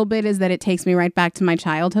a little bit is that it takes me right back to my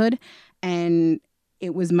childhood and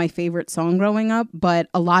it was my favorite song growing up. But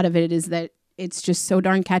a lot of it is that it's just so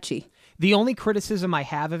darn catchy. The only criticism I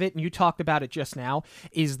have of it, and you talked about it just now,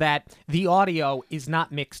 is that the audio is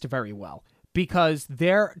not mixed very well. Because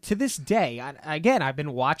to this day, again, I've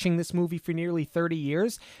been watching this movie for nearly 30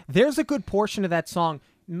 years. There's a good portion of that song,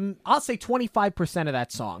 I'll say 25% of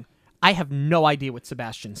that song, I have no idea what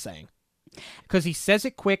Sebastian's saying. Because he says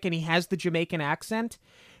it quick and he has the Jamaican accent,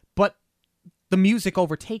 but the music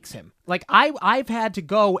overtakes him. Like, I've had to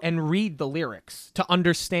go and read the lyrics to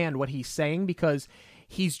understand what he's saying because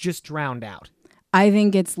he's just drowned out. I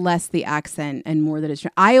think it's less the accent and more that it's...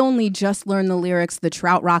 I only just learned the lyrics, the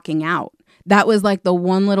trout rocking out. That was like the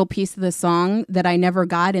one little piece of the song that I never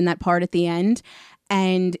got in that part at the end.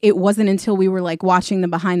 And it wasn't until we were like watching the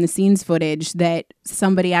behind the scenes footage that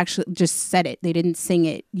somebody actually just said it. They didn't sing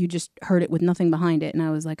it. You just heard it with nothing behind it. And I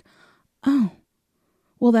was like, oh,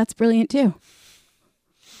 well, that's brilliant too.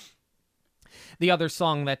 The other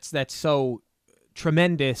song that's so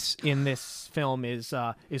tremendous in this film is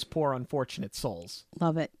Poor Unfortunate Souls.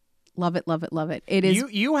 Love it. Love it, love it, love it. It is.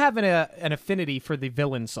 You have an affinity for the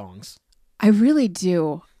villain songs. I really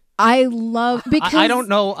do. I love because I don't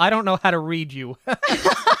know how to read you.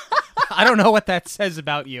 I don't know what that says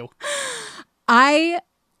about you. I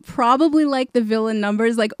probably like the villain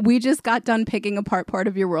numbers. Like, we just got done picking apart Part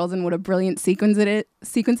of Your World and what a brilliant sequence it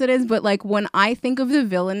is. But like, when I think of the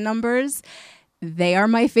villain numbers, they are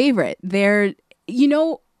my favorite. They're,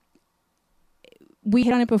 we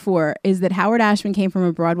hit on it before, is that Howard Ashman came from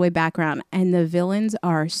a Broadway background and the villains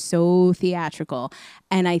are so theatrical.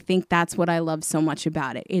 And I think that's what I love so much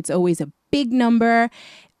about it. It's always a big number.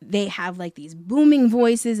 They have like these booming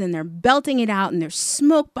voices and they're belting it out and there's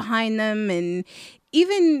smoke behind them. And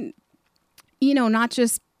even, not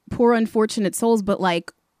just Poor Unfortunate Souls, but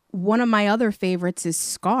like one of my other favorites is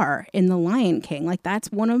Scar in The Lion King. Like,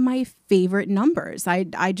 that's one of my favorite numbers.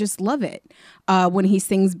 I just love it when he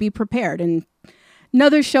sings Be Prepared. And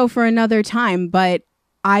another show for another time, but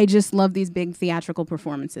I just love these big theatrical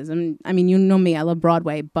performances. And I mean, you know me, I love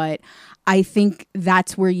Broadway, but I think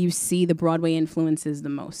that's where you see the Broadway influences the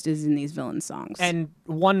most, is in these villain songs. And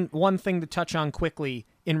one thing to touch on quickly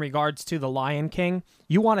in regards to The Lion King,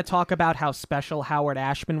 you want to talk about how special Howard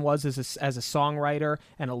Ashman was as a songwriter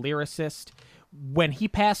and a lyricist. When he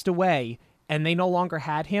passed away and they no longer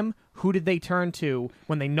had him, who did they turn to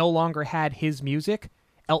when they no longer had his music?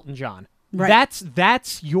 Elton John. Right.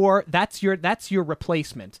 That's your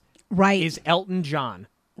replacement. Right. Is Elton John.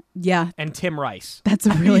 Yeah. And Tim Rice. That's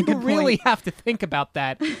a really good point. You really have to think about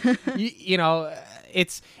that.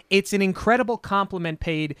 It's an incredible compliment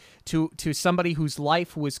paid to somebody whose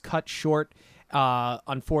life was cut short,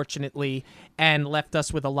 unfortunately, and left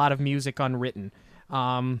us with a lot of music unwritten.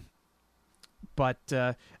 But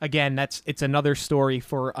again, it's another story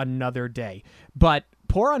for another day. But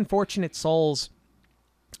Poor Unfortunate Souls,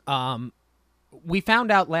 we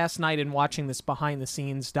found out last night in watching this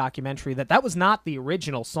behind-the-scenes documentary that was not the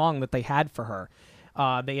original song that they had for her.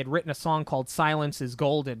 They had written a song called Silence is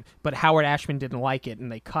Golden, but Howard Ashman didn't like it, and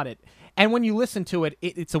they cut it. And when you listen to it,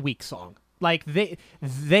 it's a weak song. Like, they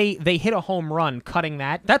hit a home run cutting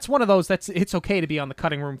that. That's one of those it's okay to be on the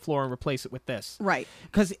cutting room floor and replace it with this. Right.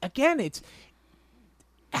 Because, again,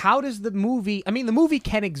 how does the movie... I mean, the movie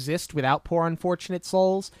can exist without Poor Unfortunate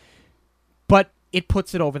Souls, but it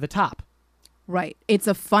puts it over the top. Right. It's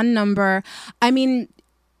a fun number. I mean,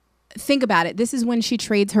 think about it. This is when she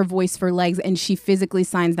trades her voice for legs and she physically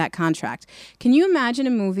signs that contract. Can you imagine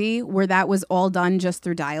a movie where that was all done just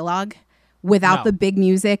through dialogue without the big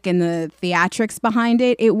music and the theatrics behind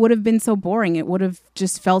it? It would have been so boring. It would have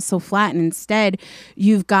just felt so flat. And instead,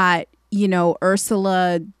 you've got,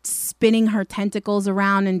 Ursula spinning her tentacles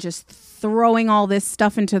around and just throwing all this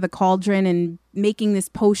stuff into the cauldron and making this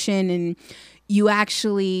potion. And you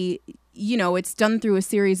actually... it's done through a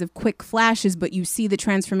series of quick flashes, but you see the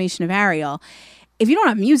transformation of Ariel. If you don't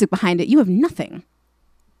have music behind it, you have nothing.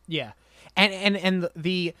 Yeah. And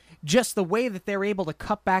just the way that they're able to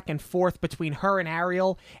cut back and forth between her and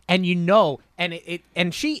Ariel, and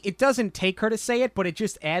it doesn't take her to say it, but it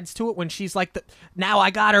just adds to it when she's like, now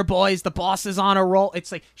I got her, boys, the boss is on a roll.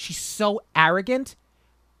 It's like, she's so arrogant,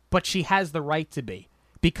 but she has the right to be,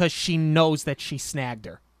 because she knows that she snagged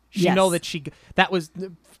her. She know that that was,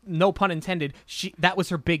 no pun intended, that was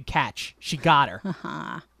her big catch. She got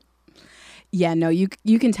her. Yeah, no, you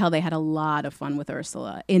can tell they had a lot of fun with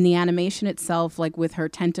Ursula. In the animation itself, like with her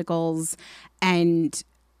tentacles and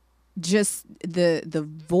just the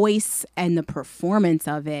voice and the performance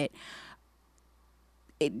of it.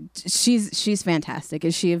 She's fantastic.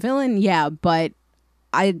 Is she a villain? Yeah, but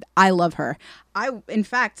I love her. In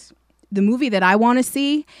fact, the movie that I want to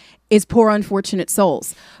see is Poor Unfortunate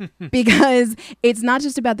Souls, because it's not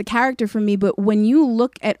just about the character for me, but when you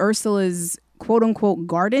look at Ursula's quote unquote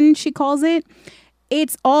garden, she calls it,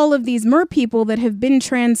 it's all of these mer people that have been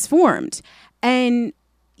transformed. And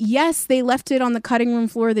yes, they left it on the cutting room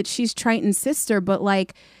floor that she's Triton's sister, but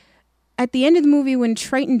like at the end of the movie, when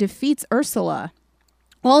Triton defeats Ursula,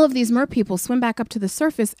 all of these mer people swim back up to the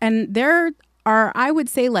surface, and there are, I would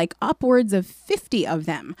say, like upwards of 50 of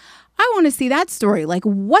them. I want to see that story. Like,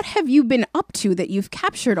 what have you been up to that you've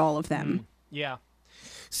captured all of them? Yeah.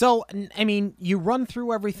 So, I mean, you run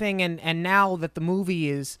through everything, and now that the movie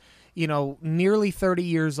is, nearly 30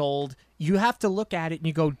 years old, you have to look at it and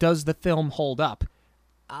you go, does the film hold up?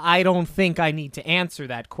 I don't think I need to answer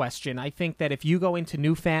that question. I think that if you go into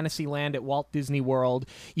New Fantasyland at Walt Disney World,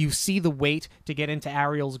 you see the wait to get into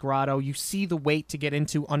Ariel's Grotto, you see the wait to get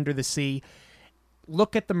into Under the Sea.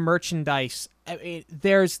 Look at the merchandise.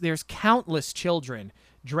 There's countless children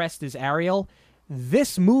dressed as Ariel.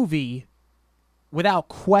 This movie, without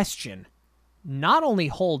question, not only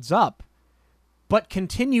holds up, but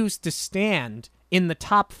continues to stand in the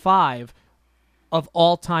top 5 of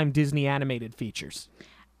all-time Disney animated features.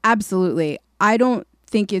 Absolutely. I don't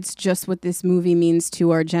think it's just what this movie means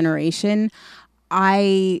to our generation.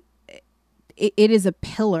 It is a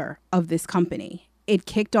pillar of this company. It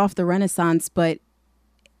kicked off the Renaissance, but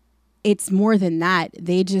it's more than that.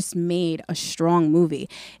 They just made a strong movie.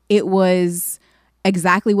 It was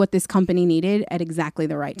exactly what this company needed at exactly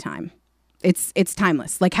the right time. It's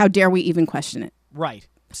timeless. Like, how dare we even question it? Right.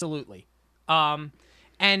 Absolutely.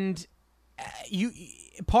 And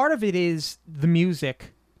part of it is the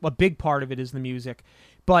music. A big part of it is the music,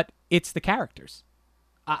 but it's the characters.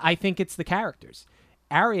 I think it's the characters.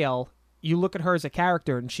 Ariel, you look at her as a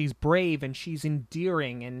character, and she's brave, and she's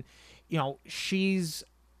endearing, and she's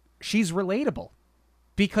relatable,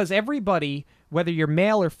 because everybody, whether you're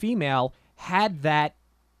male or female, had that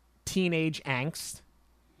teenage angst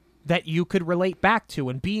that you could relate back to,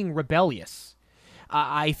 and being rebellious.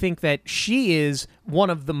 I think that she is one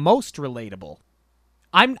of the most relatable.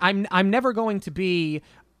 I'm never going to be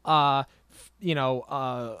a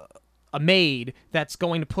maid that's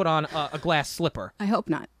going to put on a glass slipper. I hope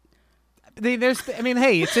not.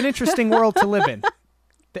 Hey, it's an interesting world to live in,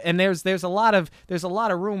 and there's a lot of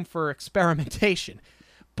room for experimentation.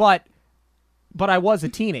 But I was a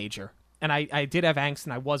teenager, and I did have angst,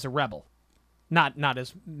 and I was a rebel. Not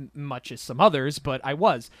as much as some others, but I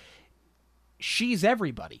was. She's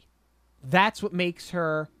everybody. That's what makes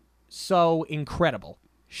her so incredible.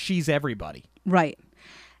 She's everybody. Right.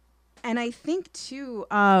 And I think, too,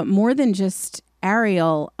 more than just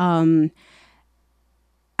Ariel, I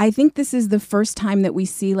think this is the first time that we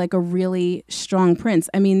see like a really strong prince.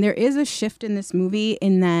 I mean, there is a shift in this movie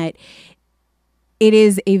in that it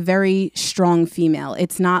is a very strong female.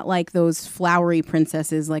 It's not like those flowery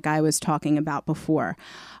princesses like I was talking about before.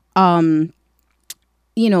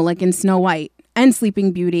 Like in Snow White and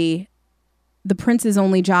Sleeping Beauty, the prince's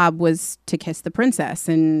only job was to kiss the princess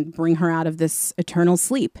and bring her out of this eternal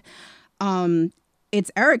sleep.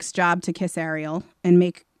 It's Eric's job to kiss Ariel and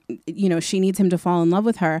make, she needs him to fall in love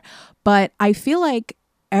with her. But I feel like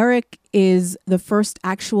Eric is the first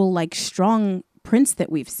actual like strong prince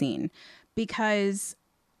that we've seen, because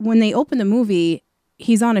when they open the movie,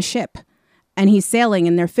 he's on a ship and he's sailing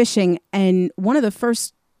and they're fishing. And one of the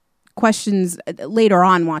first questions later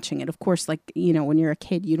on watching it, of course, like, when you're a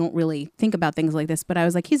kid, you don't really think about things like this. But I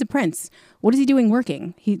was like, he's a prince. What is he doing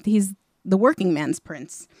working? He's the working man's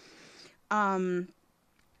prince.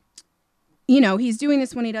 He's doing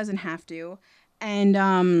this when he doesn't have to.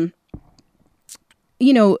 And,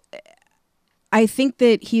 I think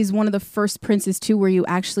that he's one of the first princes, too, where you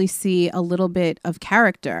actually see a little bit of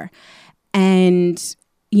character. And,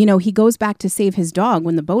 he goes back to save his dog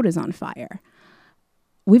when the boat is on fire.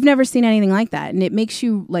 We've never seen anything like that. And it makes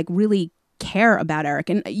you, like, really care about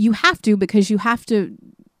Eric. And you have to, because you have to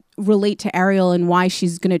relate to Ariel and why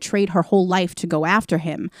she's going to trade her whole life to go after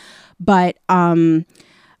him. But I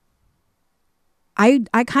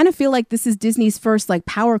kind of feel like this is Disney's first like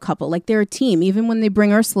power couple. Like, they're a team. Even when they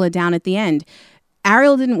bring Ursula down at the end,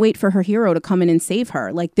 Ariel didn't wait for her hero to come in and save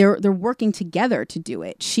her. Like, they're working together to do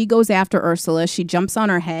it. She goes after Ursula. She jumps on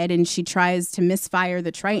her head and she tries to misfire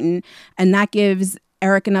the Triton, and that gives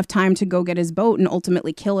Eric enough time to go get his boat and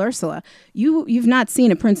ultimately kill Ursula. You've not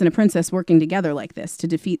seen a prince and a princess working together like this to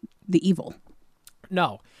defeat the evil.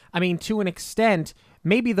 No. I mean, to an extent,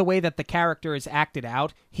 maybe the way that the character is acted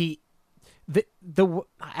out, I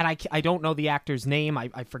don't know the actor's name.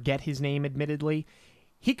 I forget his name, admittedly.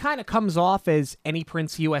 He kind of comes off as any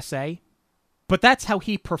Prince USA, but that's how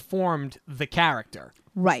he performed the character.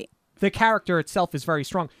 Right. The character itself is very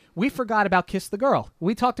strong. We forgot about Kiss the Girl.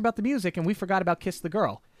 We talked about the music, and we forgot about Kiss the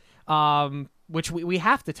Girl, which we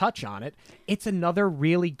have to touch on it. It's another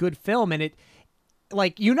really good film, and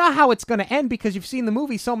you know how it's going to end because you've seen the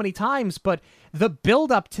movie so many times, but the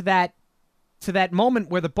build-up to that moment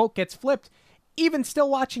where the boat gets flipped, even still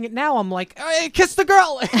watching it now, I'm like, hey, kiss the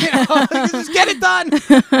girl, just get it done.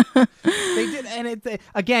 They did, and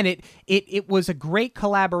it was a great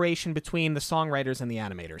collaboration between the songwriters and the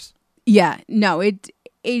animators. Yeah, no,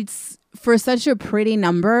 it's for such a pretty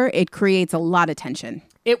number, it creates a lot of tension.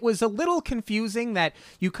 It was a little confusing that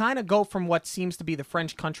you kind of go from what seems to be the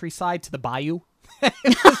French countryside to the bayou.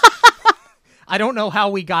 I don't know how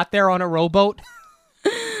we got there on a rowboat,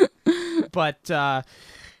 but a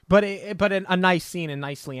nice scene and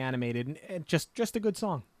nicely animated, and just a good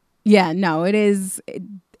song. Yeah, no, it is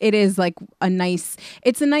like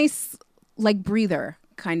it's a nice like breather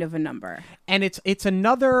kind of a number. And it's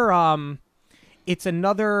another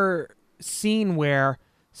scene where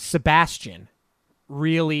Sebastian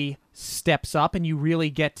really steps up and you really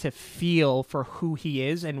get to feel for who he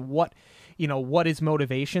is and what his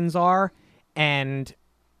motivations are, and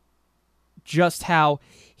just how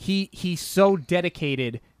he's so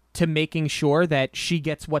dedicated to making sure that she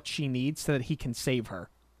gets what she needs so that he can save her.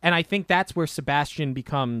 And I think that's where Sebastian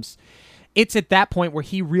becomes, it's at that point where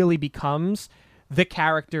he really becomes the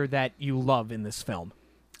character that you love in this film.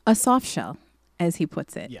 A soft shell, as he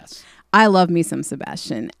puts it. Yes. I love me some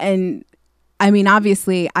Sebastian. And I mean,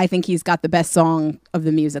 obviously, I think he's got the best song of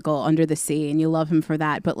the musical, Under the Sea, and you love him for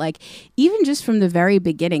that. But like, even just from the very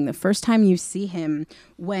beginning, the first time you see him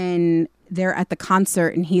when they're at the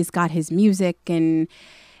concert and he's got his music and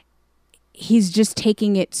he's just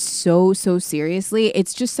taking it so seriously.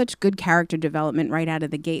 It's just such good character development right out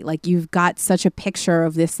of the gate. Like, you've got such a picture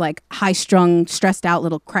of this like high-strung, stressed out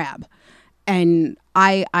little crab. And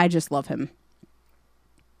I just love him.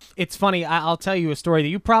 It's funny. I'll tell you a story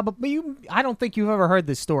that I don't think you've ever heard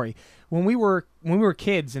this story. When we were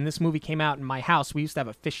kids and this movie came out in my house, we used to have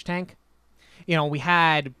a fish tank. We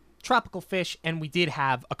had tropical fish and we did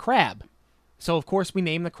have a crab. So of course we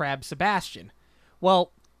named the crab Sebastian.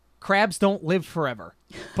 Well, crabs don't live forever,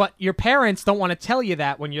 but your parents don't want to tell you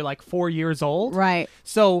that when you're like 4 years old. Right.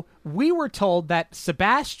 So we were told that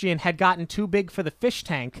Sebastian had gotten too big for the fish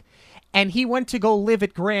tank and he went to go live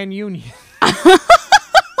at Grand Union.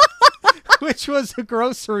 Which was a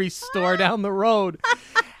grocery store down the road.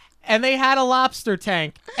 And they had a lobster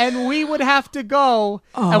tank. And we would have to go.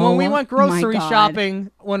 And when we went grocery shopping,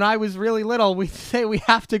 when I was really little, we'd say we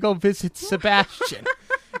have to go visit Sebastian.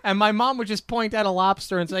 And my mom would just point at a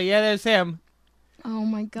lobster and say, yeah, there's him. Oh,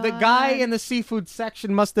 my God. The guy in the seafood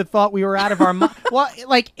section must have thought we were out of our mind. Well,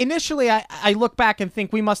 like, initially, I look back and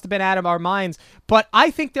think we must have been out of our minds. But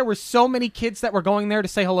I think there were so many kids that were going there to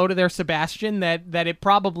say hello to their Sebastian that it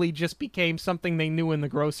probably just became something they knew in the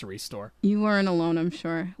grocery store. You weren't alone, I'm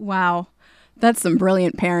sure. Wow. That's some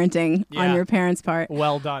brilliant parenting on your parents' part.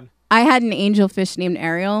 Well done. I had an angelfish named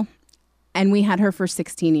Ariel, and we had her for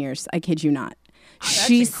 16 years. I kid you not.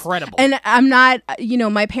 She's incredible. And I'm not,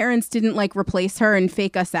 my parents didn't like replace her and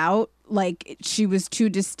fake us out. Like, she was too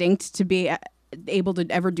distinct to be able to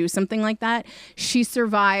ever do something like that. She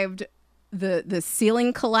survived the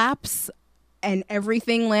ceiling collapse and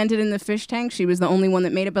everything landed in the fish tank. She was the only one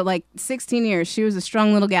that made it. But like 16 years, she was a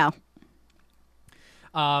strong little gal.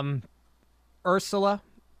 Ursula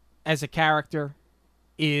as a character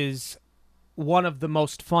is one of the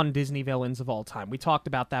most fun Disney villains of all time. We talked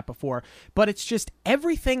about that before, but it's just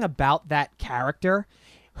everything about that character,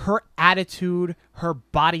 her attitude, her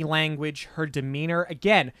body language, her demeanor.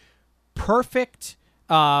 Again, perfect,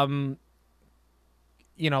 partnership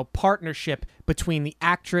between the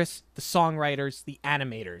actress, the songwriters, the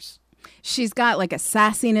animators. She's got like a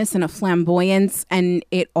sassiness and a flamboyance, and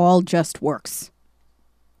it all just works.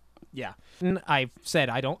 Yeah. I've said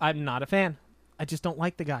I'm not a fan. I just don't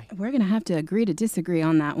like the guy. We're going to have to agree to disagree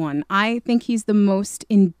on that one. I think he's the most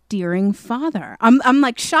endearing father. I'm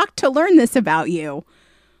like shocked to learn this about you.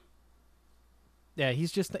 Yeah,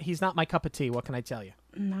 he's not my cup of tea. What can I tell you?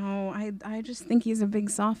 No, I just think he's a big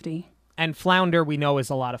softie. And Flounder, we know, is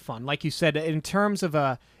a lot of fun. Like you said, in terms of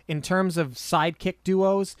sidekick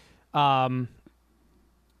duos,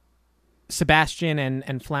 Sebastian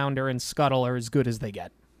and Flounder and Scuttle are as good as they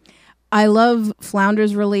get. I love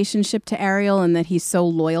Flounder's relationship to Ariel and that he's so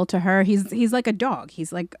loyal to her. He's like a dog.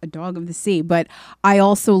 He's like a dog of the sea. But I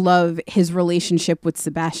also love his relationship with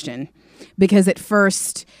Sebastian because at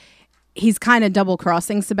first he's kind of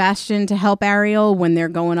double-crossing Sebastian to help Ariel when they're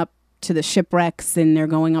going up to the shipwrecks and they're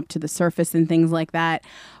going up to the surface and things like that.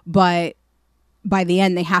 But by the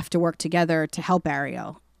end, they have to work together to help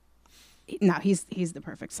Ariel. No, he's the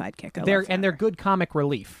perfect sidekick. They're good comic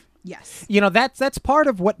relief. Yes. That's part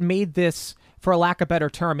of what made this, for lack of a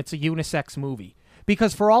better term, it's a unisex movie.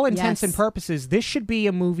 Because for all intents and purposes, this should be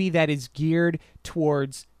a movie that is geared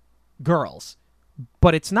towards girls.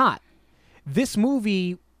 But it's not. This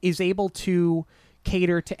movie is able to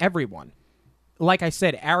cater to everyone. Like I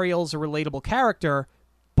said, Ariel's a relatable character,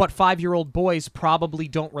 but 5-year-old boys probably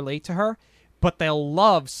don't relate to her. But they'll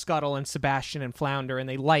love Scuttle and Sebastian and Flounder, and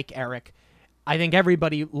they like Eric. I think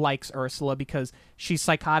everybody likes Ursula because she's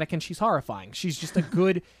psychotic and she's horrifying. She's just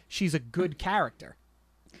she's a good character.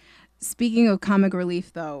 Speaking of comic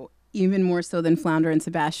relief, though, even more so than Flounder and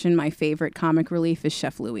Sebastian, my favorite comic relief is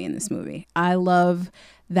Chef Louie in this movie. I love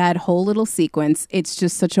that whole little sequence. It's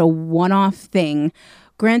just such a one-off thing.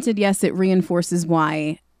 Granted, yes, it reinforces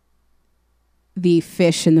why the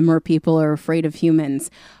fish and the mer people are afraid of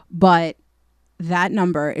humans, but That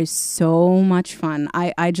number is so much fun.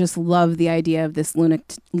 I just love the idea of this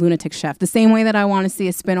lunatic chef. The same way that I want to see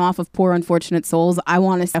a spinoff of Poor Unfortunate Souls, I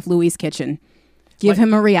want to see Louis' Kitchen. Give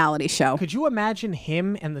him a reality show. Could you imagine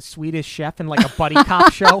him and the Swedish Chef in like a buddy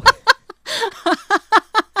cop show?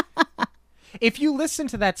 If you listen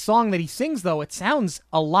to that song that he sings, though, it sounds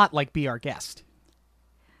a lot like Be Our Guest.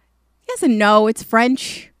 Yes and no. It's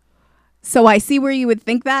French. So I see where you would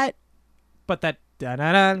think that. But that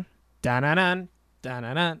da-na-na, da-na-na,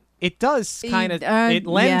 da-na-na, it does kind of, it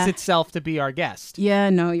lends itself to Be Our Guest.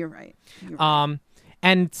 Yeah, no, you're right.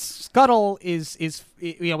 And Scuttle is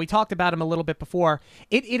we talked about him a little bit before.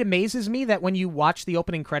 It amazes me that when you watch the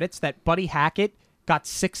opening credits that Buddy Hackett got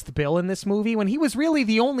 6th bill in this movie when he was really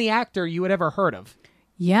the only actor you had ever heard of.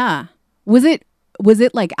 Yeah. Was it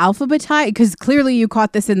like alphabetized? Because clearly you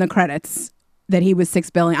caught this in the credits that he was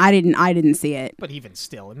 6th billing. I didn't see it. But even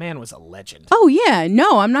still, the man was a legend. Oh yeah,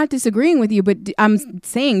 no, I'm not disagreeing with you, but I'm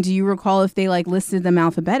saying, do you recall if they like listed them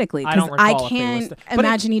alphabetically? I don't recall. I can't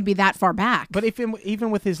imagine he'd be that far back. But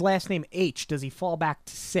even with his last name H, does he fall back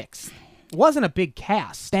to 6th? It wasn't a big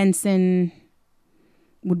cast. Benson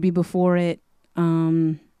would be before it.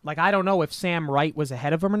 Like, I don't know if Sam Wright was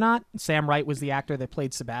ahead of him or not. Sam Wright was the actor that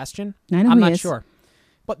played Sebastian. I'm not sure.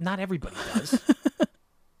 But not everybody does.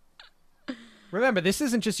 Remember, this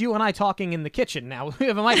isn't just you and I talking in the kitchen now. We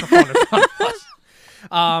have a microphone in front of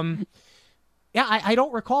us. Yeah, I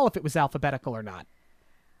don't recall if it was alphabetical or not.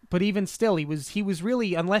 But even still, he was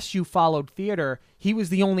really, unless you followed theater, he was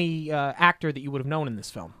the only actor that you would have known in this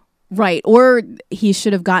film. Right. Or he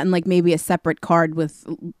should have gotten like maybe a separate card with,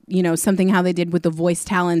 something how they did with the voice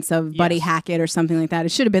talents of Buddy Hackett or something like that.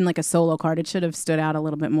 It should have been like a solo card. It should have stood out a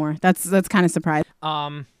little bit more. That's kind of surprising.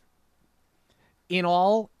 In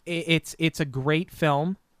all, it's a great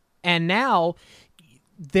film. And now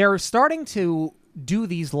they're starting to do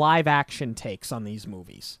these live action takes on these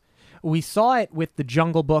movies. We saw it with The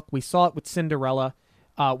Jungle Book. We saw it with Cinderella.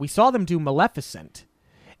 We saw them do Maleficent.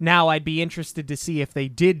 Now, I'd be interested to see if they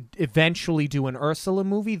did eventually do an Ursula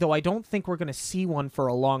movie, though I don't think we're going to see one for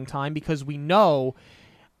a long time because we know,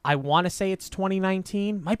 I want to say it's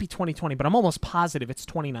 2019, might be 2020, but I'm almost positive it's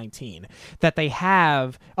 2019, that they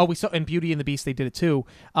have, we saw in Beauty and the Beast, they did it too.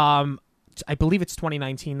 I believe it's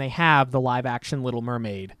 2019, they have the live-action Little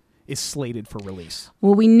Mermaid is slated for release.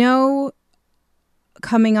 Well, we know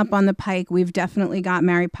coming up on the pike, we've definitely got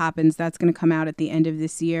Mary Poppins. That's going to come out at the end of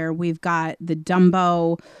this year. We've got the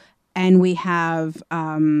Dumbo, and we have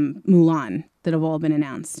Mulan that have all been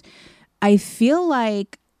announced. I feel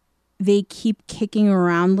like they keep kicking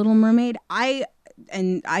around Little Mermaid. I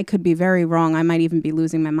could be very wrong. I might even be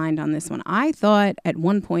losing my mind on this one. I thought at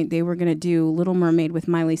one point they were going to do Little Mermaid with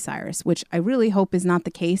Miley Cyrus, which I really hope is not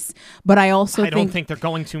the case. But I don't think they're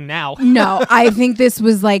going to now. No, I think this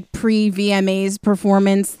was like pre-VMA's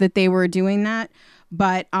performance that they were doing that.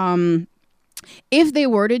 But if they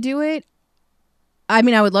were to do it, I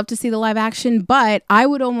mean, I would love to see the live action, but I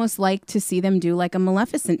would almost like to see them do like a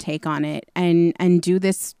Maleficent take on it and do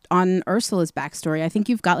this on Ursula's backstory. I think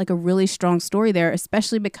you've got like a really strong story there,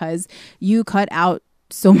 especially because you cut out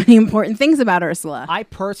so many important things about Ursula. I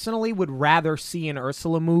personally would rather see an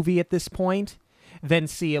Ursula movie at this point than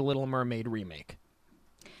see a Little Mermaid remake.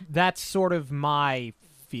 That's sort of my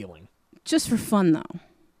feeling. Just for fun, though,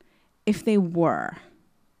 if they were,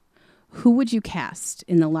 who would you cast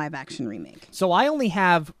in the live-action remake? So I only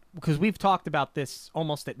have, because we've talked about this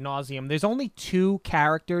almost ad nauseum, there's only 2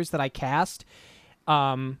 characters that I cast,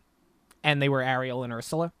 and they were Ariel and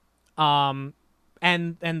Ursula. And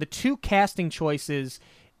the 2 casting choices,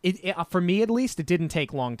 for me at least, it didn't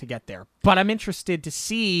take long to get there. But I'm interested to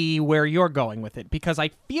see where you're going with it, because I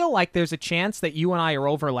feel like there's a chance that you and I are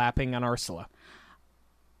overlapping on Ursula.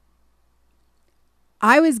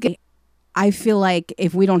 I feel like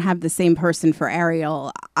if we don't have the same person for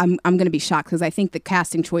Ariel, I'm going to be shocked because I think the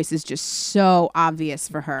casting choice is just so obvious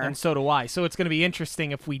for her. And so do I. So it's going to be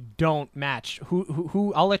interesting if we don't match.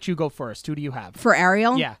 Who? I'll let you go first. Who do you have? For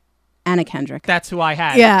Ariel? Yeah. Anna Kendrick. That's who I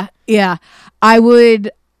had. Yeah. I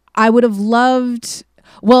would have loved...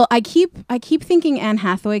 Well, I keep thinking Anne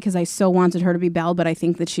Hathaway because I so wanted her to be Belle, but I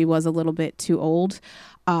think that she was a little bit too old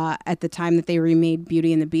at the time that they remade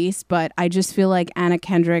Beauty and the Beast. But I just feel like Anna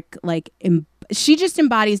Kendrick, she just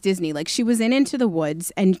embodies Disney. Like, she was in Into the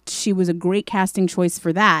Woods, and she was a great casting choice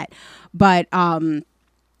for that. But I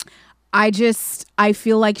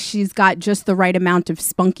feel like she's got just the right amount of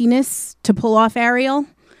spunkiness to pull off Ariel.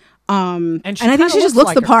 And I think she just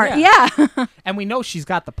looks the part. Yeah. And we know she's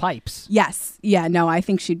got the pipes. Yes. Yeah, no, I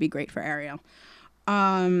think she'd be great for Ariel.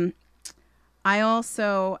 I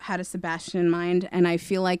also had a Sebastian in mind, and I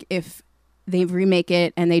feel like if they remake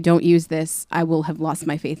it and they don't use this, I will have lost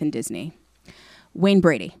my faith in Disney. Wayne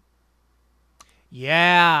Brady.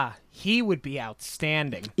 Yeah, he would be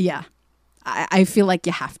outstanding. Yeah. I feel like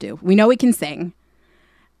you have to. We know he can sing.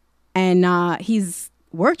 And he's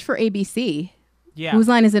worked for ABC. Yeah. Whose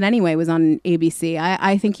Line Is It Anyway was on ABC.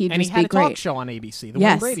 I think he'd and just he had be a great. talk show on ABC, the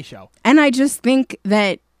Yes. Wayne Brady Show. And I just think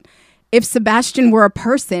that if Sebastian were a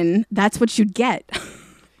person, that's what you'd get.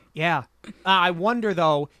 Yeah. I wonder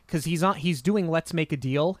though, because he's doing Let's Make a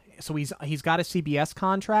Deal, so he's got a CBS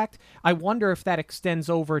contract. I wonder if that extends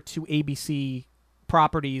over to ABC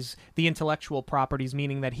properties, the intellectual properties,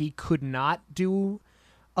 meaning that he could not do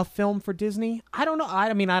a film for Disney. I don't know.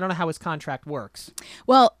 I mean, I don't know how his contract works.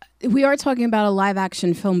 Well, we are talking about a live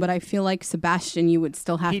action film, but I feel like Sebastian, you would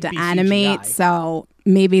still have He'd to be animate. CGI. So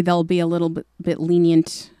maybe they'll be a little bit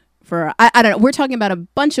lenient for, I don't know. We're talking about a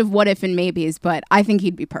bunch of what if and maybes, but I think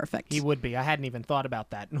he'd be perfect. He would be. I hadn't even thought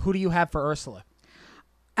about that. And who do you have for Ursula?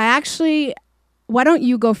 Why don't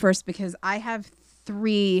you go first? Because I have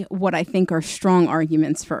 3 what I think are strong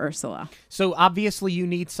arguments for Ursula. So obviously you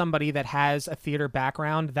need somebody that has a theater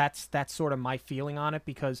background. That's sort of my feeling on it,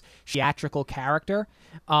 because theatrical character.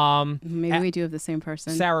 Maybe we do have the same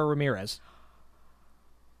person. Sarah Ramirez.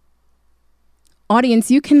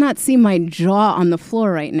 Audience, you cannot see my jaw on the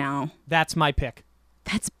floor right now. That's my pick.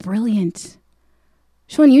 That's brilliant.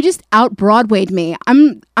 Sean, you just out-Broadwayed me.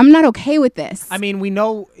 I'm not okay with this. I mean, we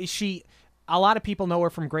know a lot of people know her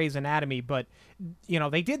from Grey's Anatomy, but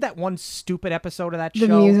they did that one stupid episode of that The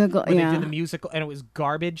show musical, where yeah. they did the musical and it was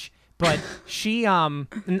garbage. But she and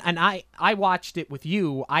I watched it with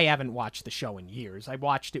you. I haven't watched the show in years. I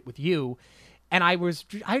watched it with you, and I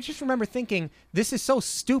just remember thinking, this is so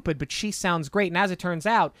stupid, but she sounds great. And as it turns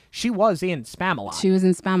out, she was in Spamalot. She was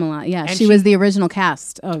in Spamalot, yeah. And She was the original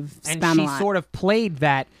cast of and Spamalot. she sort of played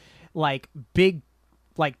that like big,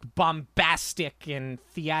 like bombastic and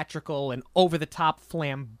theatrical and over the top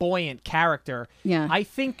flamboyant character. Yeah. I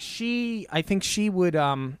think she'd be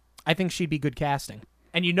good casting.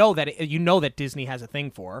 And you know that Disney has a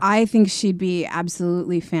thing for her. I think she'd be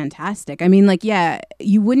absolutely fantastic. I mean, like, yeah,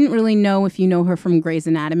 you wouldn't really know if you know her from Grey's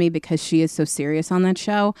Anatomy because she is so serious on that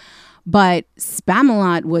show. But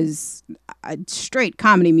Spamalot was a straight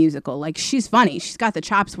comedy musical. Like, she's funny. She's got the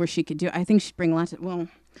chops where she could do. I think she'd bring lots of. Well,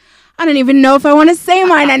 I don't even know if I want to say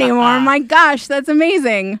mine anymore. My gosh, that's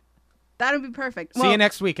amazing. That would be perfect. See you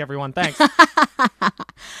next week, everyone. Thanks.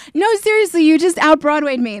 No, seriously, you just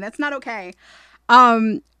out-Broadwayed me. That's not okay.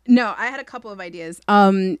 No, I had a couple of ideas.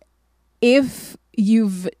 If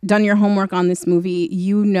you've done your homework on this movie,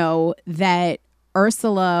 you know that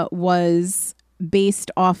Ursula was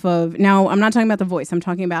based off of, now I'm not talking about the voice, I'm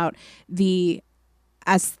talking about the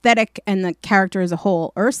aesthetic and the character as a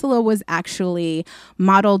whole. Ursula was actually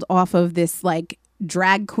modeled off of this like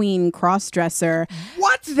drag queen cross-dresser.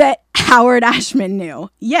 What? That Howard Ashman knew.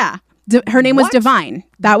 Yeah. Her name was Divine.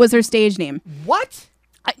 That was her stage name. What?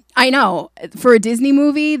 I know. For a Disney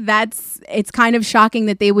movie, it's kind of shocking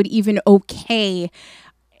that they would even okay.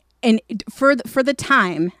 And for the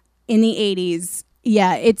time in the 80s,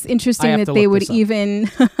 yeah, it's interesting that they would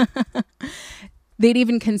even they'd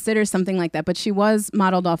even consider something like that. But she was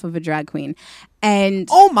modeled off of a drag queen. And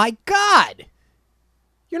oh my God.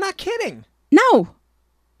 You're not kidding. No.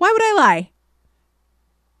 Why would I lie?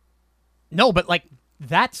 No, but like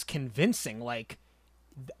that's convincing. Like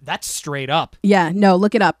that's straight up. Yeah, no,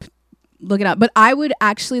 look it up. Look it up. But I would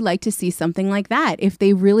actually like to see something like that. If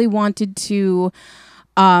they really wanted to,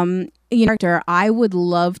 character, I would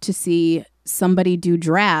love to see somebody do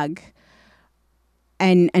drag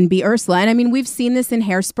and be Ursula. And I mean, we've seen this in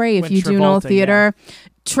Hairspray. If you do know theater, yeah.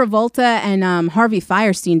 Travolta and Harvey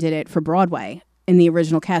Fierstein did it for Broadway in the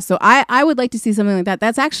original cast. So I would like to see something like that.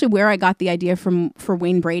 That's actually where I got the idea for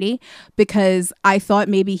Wayne Brady, because I thought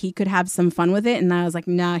maybe he could have some fun with it. And I was like,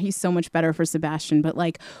 nah, he's so much better for Sebastian. But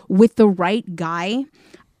like with the right guy,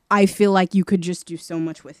 I feel like you could just do so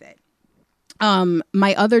much with it.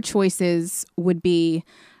 My other choices would be,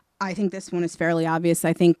 I think this one is fairly obvious.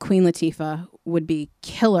 I think Queen Latifah would be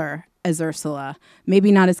killer as Ursula.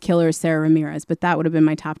 Maybe not as killer as Sarah Ramirez, but that would have been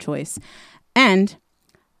my top choice. And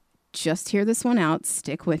just hear this one out.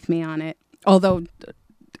 Stick with me on it. Although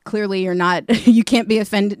clearly you're not, you can't be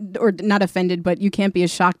offended, or not offended, but you can't be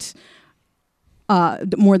as shocked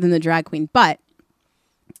more than the drag queen. But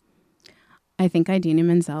I think Idina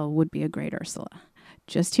Menzel would be a great Ursula.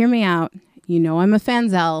 Just hear me out. You know I'm a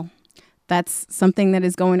fanzel. That's something that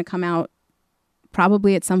is going to come out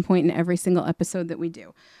probably at some point in every single episode that we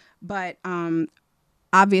do. But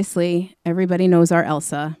obviously everybody knows our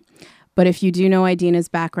Elsa. But if you do know Idina's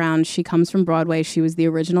background, she comes from Broadway. She was the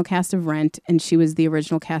original cast of Rent, and she was the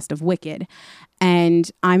original cast of Wicked.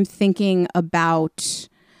 And I'm thinking about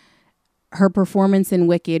her performance in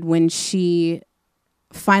Wicked when she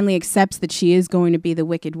finally accepts that she is going to be the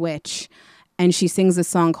Wicked Witch. And she sings a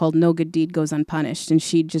song called No Good Deed Goes Unpunished. And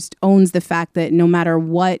she just owns the fact that no matter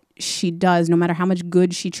what she does, no matter how much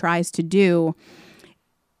good she tries to do,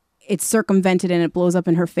 it's circumvented and it blows up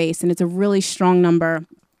in her face. And it's a really strong number.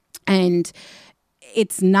 And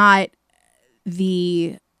it's not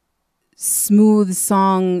the smooth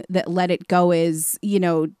song that Let It Go is. You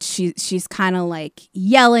know, she's kind of like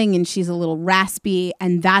yelling and she's a little raspy.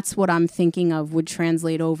 And that's what I'm thinking of would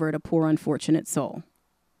translate over to Poor Unfortunate Soul.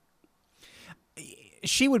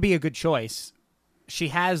 She would be a good choice. She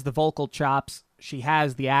has the vocal chops. She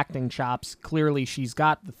has the acting chops. Clearly, she's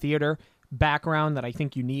got the theater background that I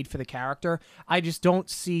think you need for the character. I just don't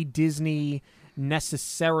see Disney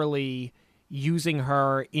necessarily using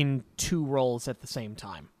her in two roles at the same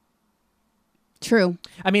time. True.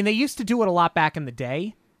 I mean, they used to do it a lot back in the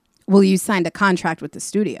day. Well, you signed a contract with the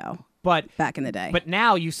studio. But back in the day, but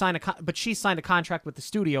now you sign but she signed a contract with the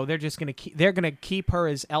studio. They're just gonna keep her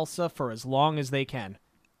as Elsa for as long as they can.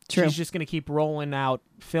 True. She's just gonna keep rolling out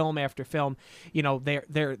film after film. You know,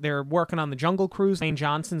 they're working on the Jungle Cruise. Dwayne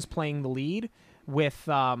Johnson's playing the lead with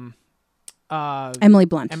Emily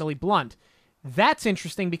Blunt. Emily Blunt. That's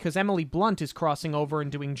interesting because Emily Blunt is crossing over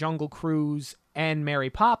and doing Jungle Cruise and Mary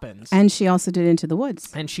Poppins. And she also did Into the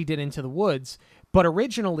Woods. But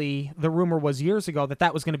originally, the rumor was years ago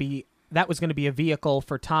that was going to be a vehicle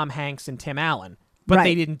for Tom Hanks and Tim Allen. But right.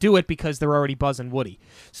 They didn't do it because they're already Buzz and Woody.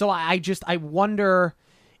 So I wonder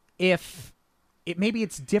if maybe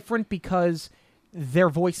it's different because they're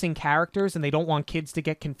voicing characters and they don't want kids to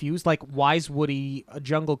get confused. Like, why is Woody a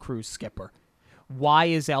Jungle Cruise skipper? Why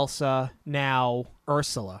is Elsa now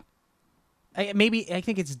Ursula? I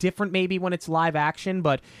think it's different maybe when it's live action,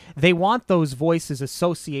 but they want those voices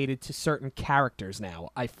associated to certain characters now,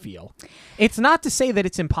 I feel. It's not to say that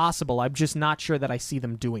it's impossible. I'm just not sure that I see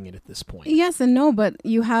them doing it at this point. Yes and no, but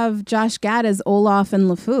you have Josh Gad as Olaf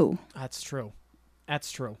and LeFou. That's true.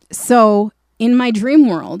 So, in my dream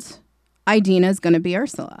world, Idina's going to be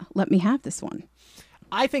Ursula. Let me have this one.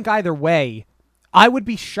 I think either way, I would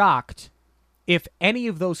be shocked if any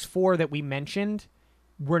of those four that we mentioned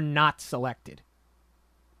were not selected.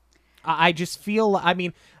 I just feel, I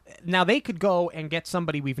mean, now they could go and get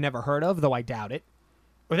somebody we've never heard of, though I doubt it.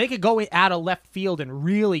 Or they could go out of left field and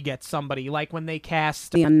really get somebody, like when they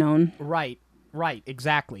cast the unknown. Right,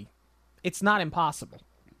 exactly. It's not impossible.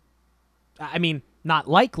 I mean, not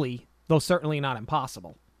likely, though certainly not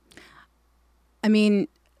impossible. I mean,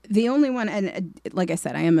 the only one, and like I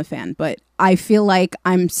said, I am a fan, but I feel like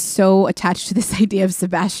I'm so attached to this idea of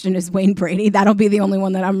Sebastian as Wayne Brady. That'll be the only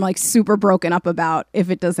one that I'm like super broken up about if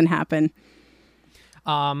it doesn't happen.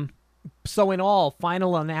 So in all,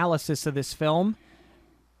 final analysis of this film,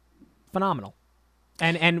 phenomenal.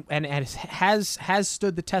 And has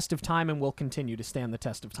stood the test of time and will continue to stand the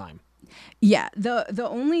test of time. Yeah, the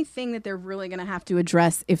only thing that they're really going to have to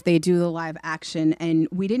address if they do the live action, and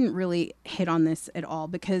we didn't really hit on this at all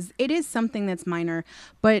because it is something that's minor,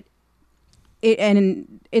 but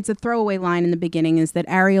it's a throwaway line in the beginning is that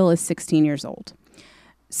Ariel is 16 years old.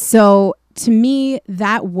 So to me,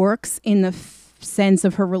 that works in the sense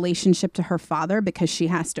of her relationship to her father because she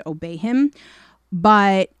has to obey him,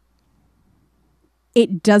 but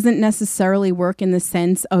it doesn't necessarily work in the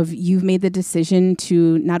sense of you've made the decision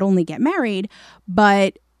to not only get married,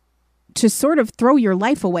 but to sort of throw your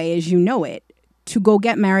life away as you know it, to go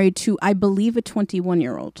get married to, I believe, a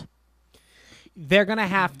 21-year-old. They're going to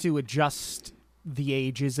have to adjust the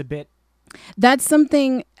ages a bit. That's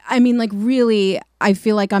something, I mean, like really, I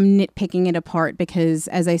feel like I'm nitpicking it apart because,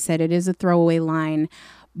 as I said, it is a throwaway line,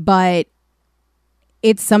 but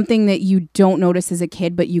it's something that you don't notice as a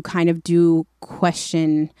kid, but you kind of do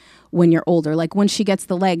question when you're older. Like when she gets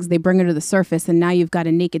the legs, they bring her to the surface, and now you've got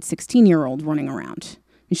a naked 16-year-old running around.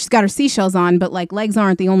 And she's got her seashells on, but like legs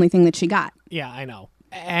aren't the only thing that she got. Yeah, I know.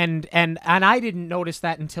 And I didn't notice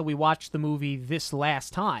that until we watched the movie this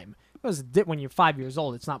last time. Because when you're 5 years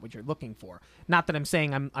old, it's not what you're looking for. Not that I'm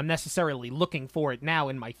saying I'm necessarily looking for it now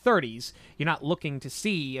in my 30s. You're not looking to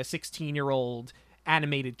see a 16-year-old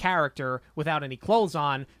animated character without any clothes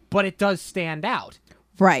on, but it does stand out.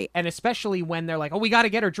 Right. And especially when they're like, oh, we got to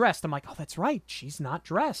get her dressed. I'm like, oh, that's right. She's not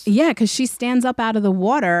dressed. Yeah, because she stands up out of the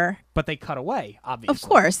water. But they cut away,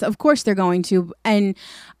 obviously. Of course they're going to. And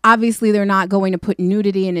obviously they're not going to put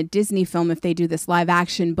nudity in a Disney film if they do this live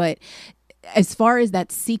action. But as far as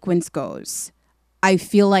that sequence goes, I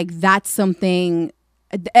feel like that's something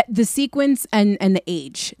The sequence and the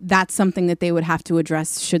age, that's something that they would have to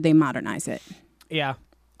address should they modernize it. Yeah,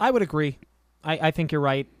 I would agree. I think you're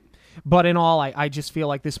right. But in all, I just feel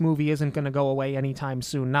like this movie isn't going to go away anytime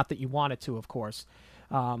soon. Not that you want it to, of course.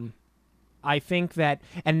 I think that,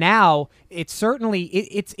 and now it's certainly,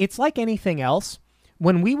 it's like anything else.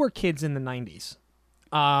 When we were kids in the 90s,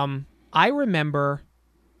 I remember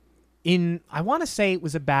I want to say it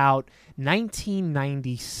was about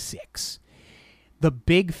 1996, the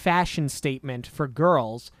big fashion statement for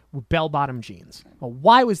girls were bell-bottom jeans. Well,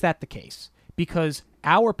 why was that the case? Because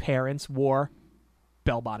our parents wore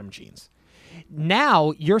bell-bottom jeans.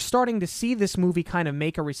 Now you're starting to see this movie kind of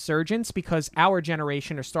make a resurgence because our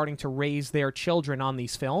generation are starting to raise their children on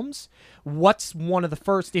these films. What's one of the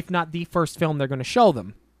first, if not the first film they're going to show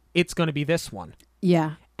them? It's going to be this one.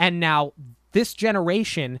 Yeah. And now this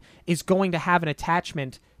generation is going to have an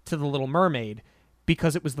attachment to The Little Mermaid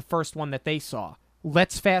because it was the first one that they saw.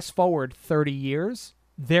 Let's fast forward 30 years.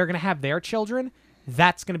 They're going to have their children.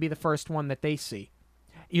 That's going to be the first one that they see.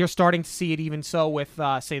 You're starting to see it even so with,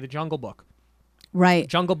 say, The Jungle Book. Right.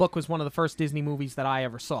 Jungle Book was one of the first Disney movies that I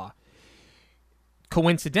ever saw.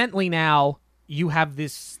 Coincidentally now, you have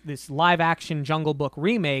this live-action Jungle Book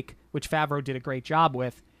remake, which Favreau did a great job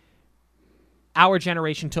with. Our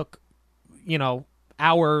generation took,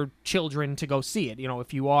 our children to go see it,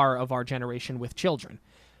 if you are of our generation with children.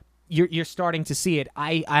 You're starting to see it.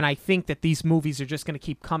 I think that these movies are just going to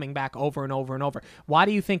keep coming back over and over and over. Why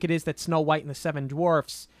do you think it is that Snow White and the Seven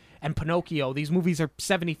Dwarfs and Pinocchio, these movies are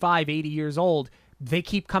 75, 80 years old, they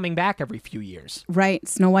keep coming back every few years? Right.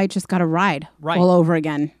 Snow White just got a ride all over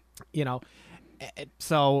again.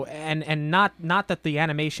 So, and not that the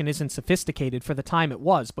animation isn't sophisticated for the time it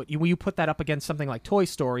was, but you put that up against something like Toy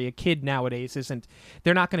Story, a kid nowadays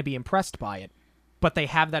they're not going to be impressed by it. But they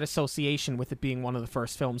have that association with it being one of the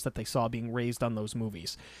first films that they saw being raised on those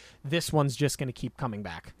movies. This one's just going to keep coming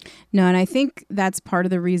back. No, and I think that's part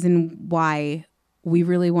of the reason why we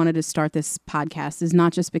really wanted to start this podcast is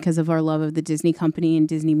not just because of our love of the Disney company and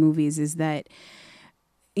Disney movies, is that,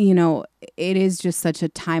 it is just such a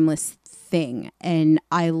timeless thing. And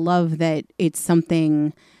I love that it's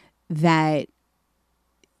something that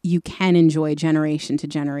you can enjoy generation to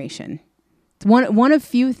generation. It's one of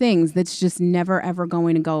few things that's just never, ever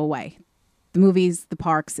going to go away. The movies, the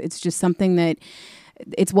parks, it's just something that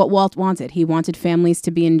it's what Walt wanted. He wanted families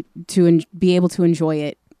to be able to enjoy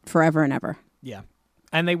it forever and ever. Yeah,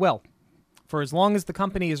 and they will. For as long as the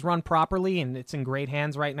company is run properly, and it's in great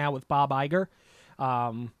hands right now with Bob Iger,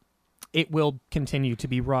 it will continue to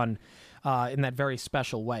be run in that very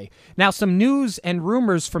special way. Now, some news and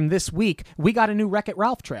rumors from this week. We got a new Wreck-It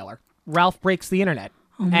Ralph trailer. Ralph breaks the internet.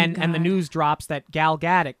 Oh and the news drops that Gal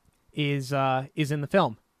Gadot is in the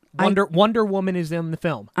film. Wonder Woman is in the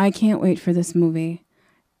film. I can't wait for this movie.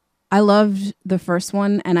 I loved the first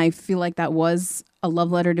one, and I feel like that was a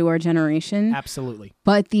love letter to our generation. Absolutely.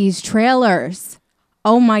 But these trailers,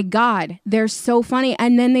 oh my God, they're so funny.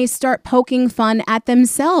 And then they start poking fun at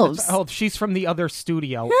themselves. Oh, she's from the other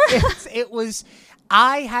studio. It was...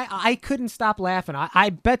 I couldn't stop laughing.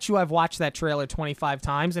 I bet you I've watched that trailer 25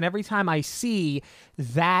 times, and every time I see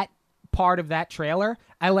that part of that trailer,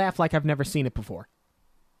 I laugh like I've never seen it before.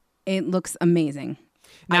 It looks amazing.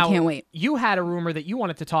 Now, I can't wait. You had a rumor that you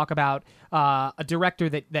wanted to talk about a director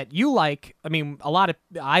that you like. I mean,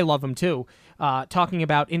 I love him too. Talking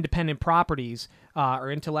about independent properties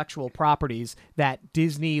or intellectual properties that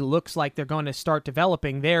Disney looks like they're going to start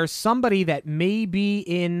developing. There's somebody that may be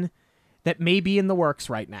in the works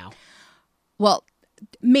right now. Well,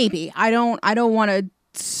 maybe. I don't want to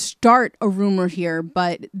start a rumor here,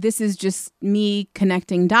 but this is just me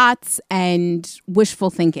connecting dots and wishful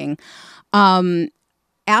thinking.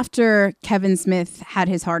 After Kevin Smith had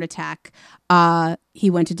his heart attack, he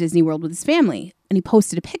went to Disney World with his family, and he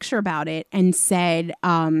posted a picture about it and said,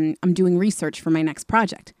 I'm doing research for my next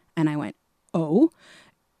project. And I went, oh,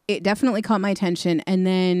 it definitely caught my attention. And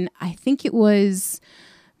then I think it was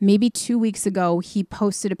maybe 2 weeks ago, he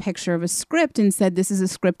posted a picture of a script and said, this is a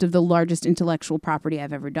script of the largest intellectual property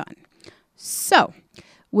I've ever done. So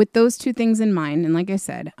with those two things in mind, and like I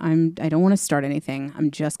said, I don't want to start anything.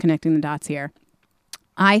 I'm just connecting the dots here.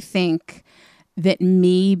 I think that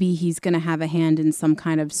maybe he's going to have a hand in some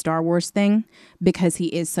kind of Star Wars thing because he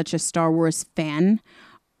is such a Star Wars fan.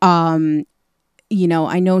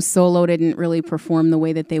 I know Solo didn't really perform the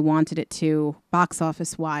way that they wanted it to box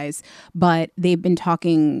office wise, but they've been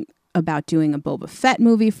talking about doing a Boba Fett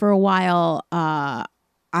movie for a while.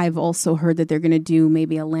 I've also heard that they're going to do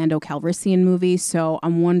maybe a Lando Calrissian movie. So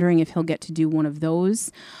I'm wondering if he'll get to do one of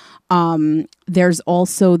those. There's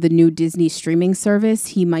also the new Disney streaming service.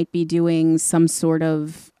 He might be doing some sort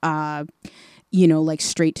of, like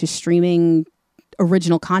straight to streaming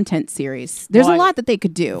original content series. There's a lot that they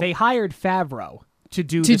could do. They hired Favreau to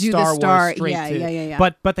do the Star Wars straight to. Yeah.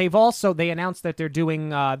 But they announced that they're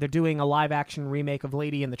doing a live action remake of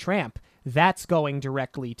Lady and the Tramp. That's going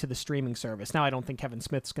directly to the streaming service. Now, I don't think Kevin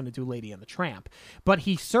Smith's going to do Lady and the Tramp, but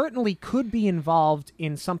he certainly could be involved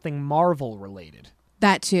in something Marvel related.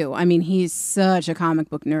 That too. I mean, he's such a comic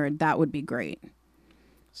book nerd. That would be great.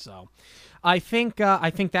 So, I think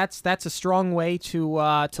that's a strong way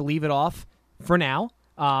to leave it off for now.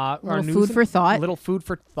 Little food for thought. A little food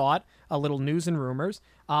for thought. A little news and rumors.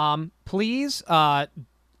 Please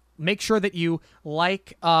make sure that you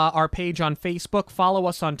like our page on Facebook. Follow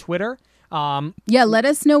us on Twitter. Let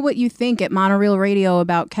us know what you think at Monoreel Radio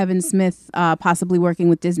about Kevin Smith possibly working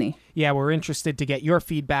with Disney. Yeah, we're interested to get your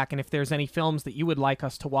feedback and if there's any films that you would like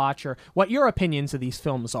us to watch or what your opinions of these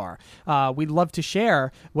films are. We'd love to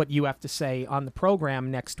share what you have to say on the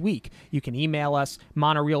program next week. You can email us,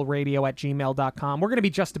 monoreelradio@gmail.com. We're going to be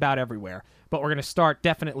just about everywhere, but we're going to start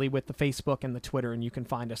definitely with the Facebook and the Twitter, and you can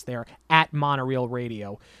find us there at Monoreel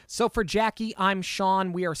Radio. So for Jackie, I'm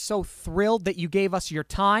Sean. We are so thrilled that you gave us your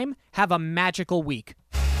time. Have a magical week.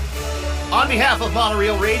 On behalf of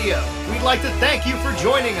Monoreel Radio, we'd like to thank you for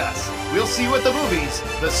joining us. We'll see you at the movies,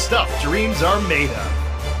 the stuff dreams are made of.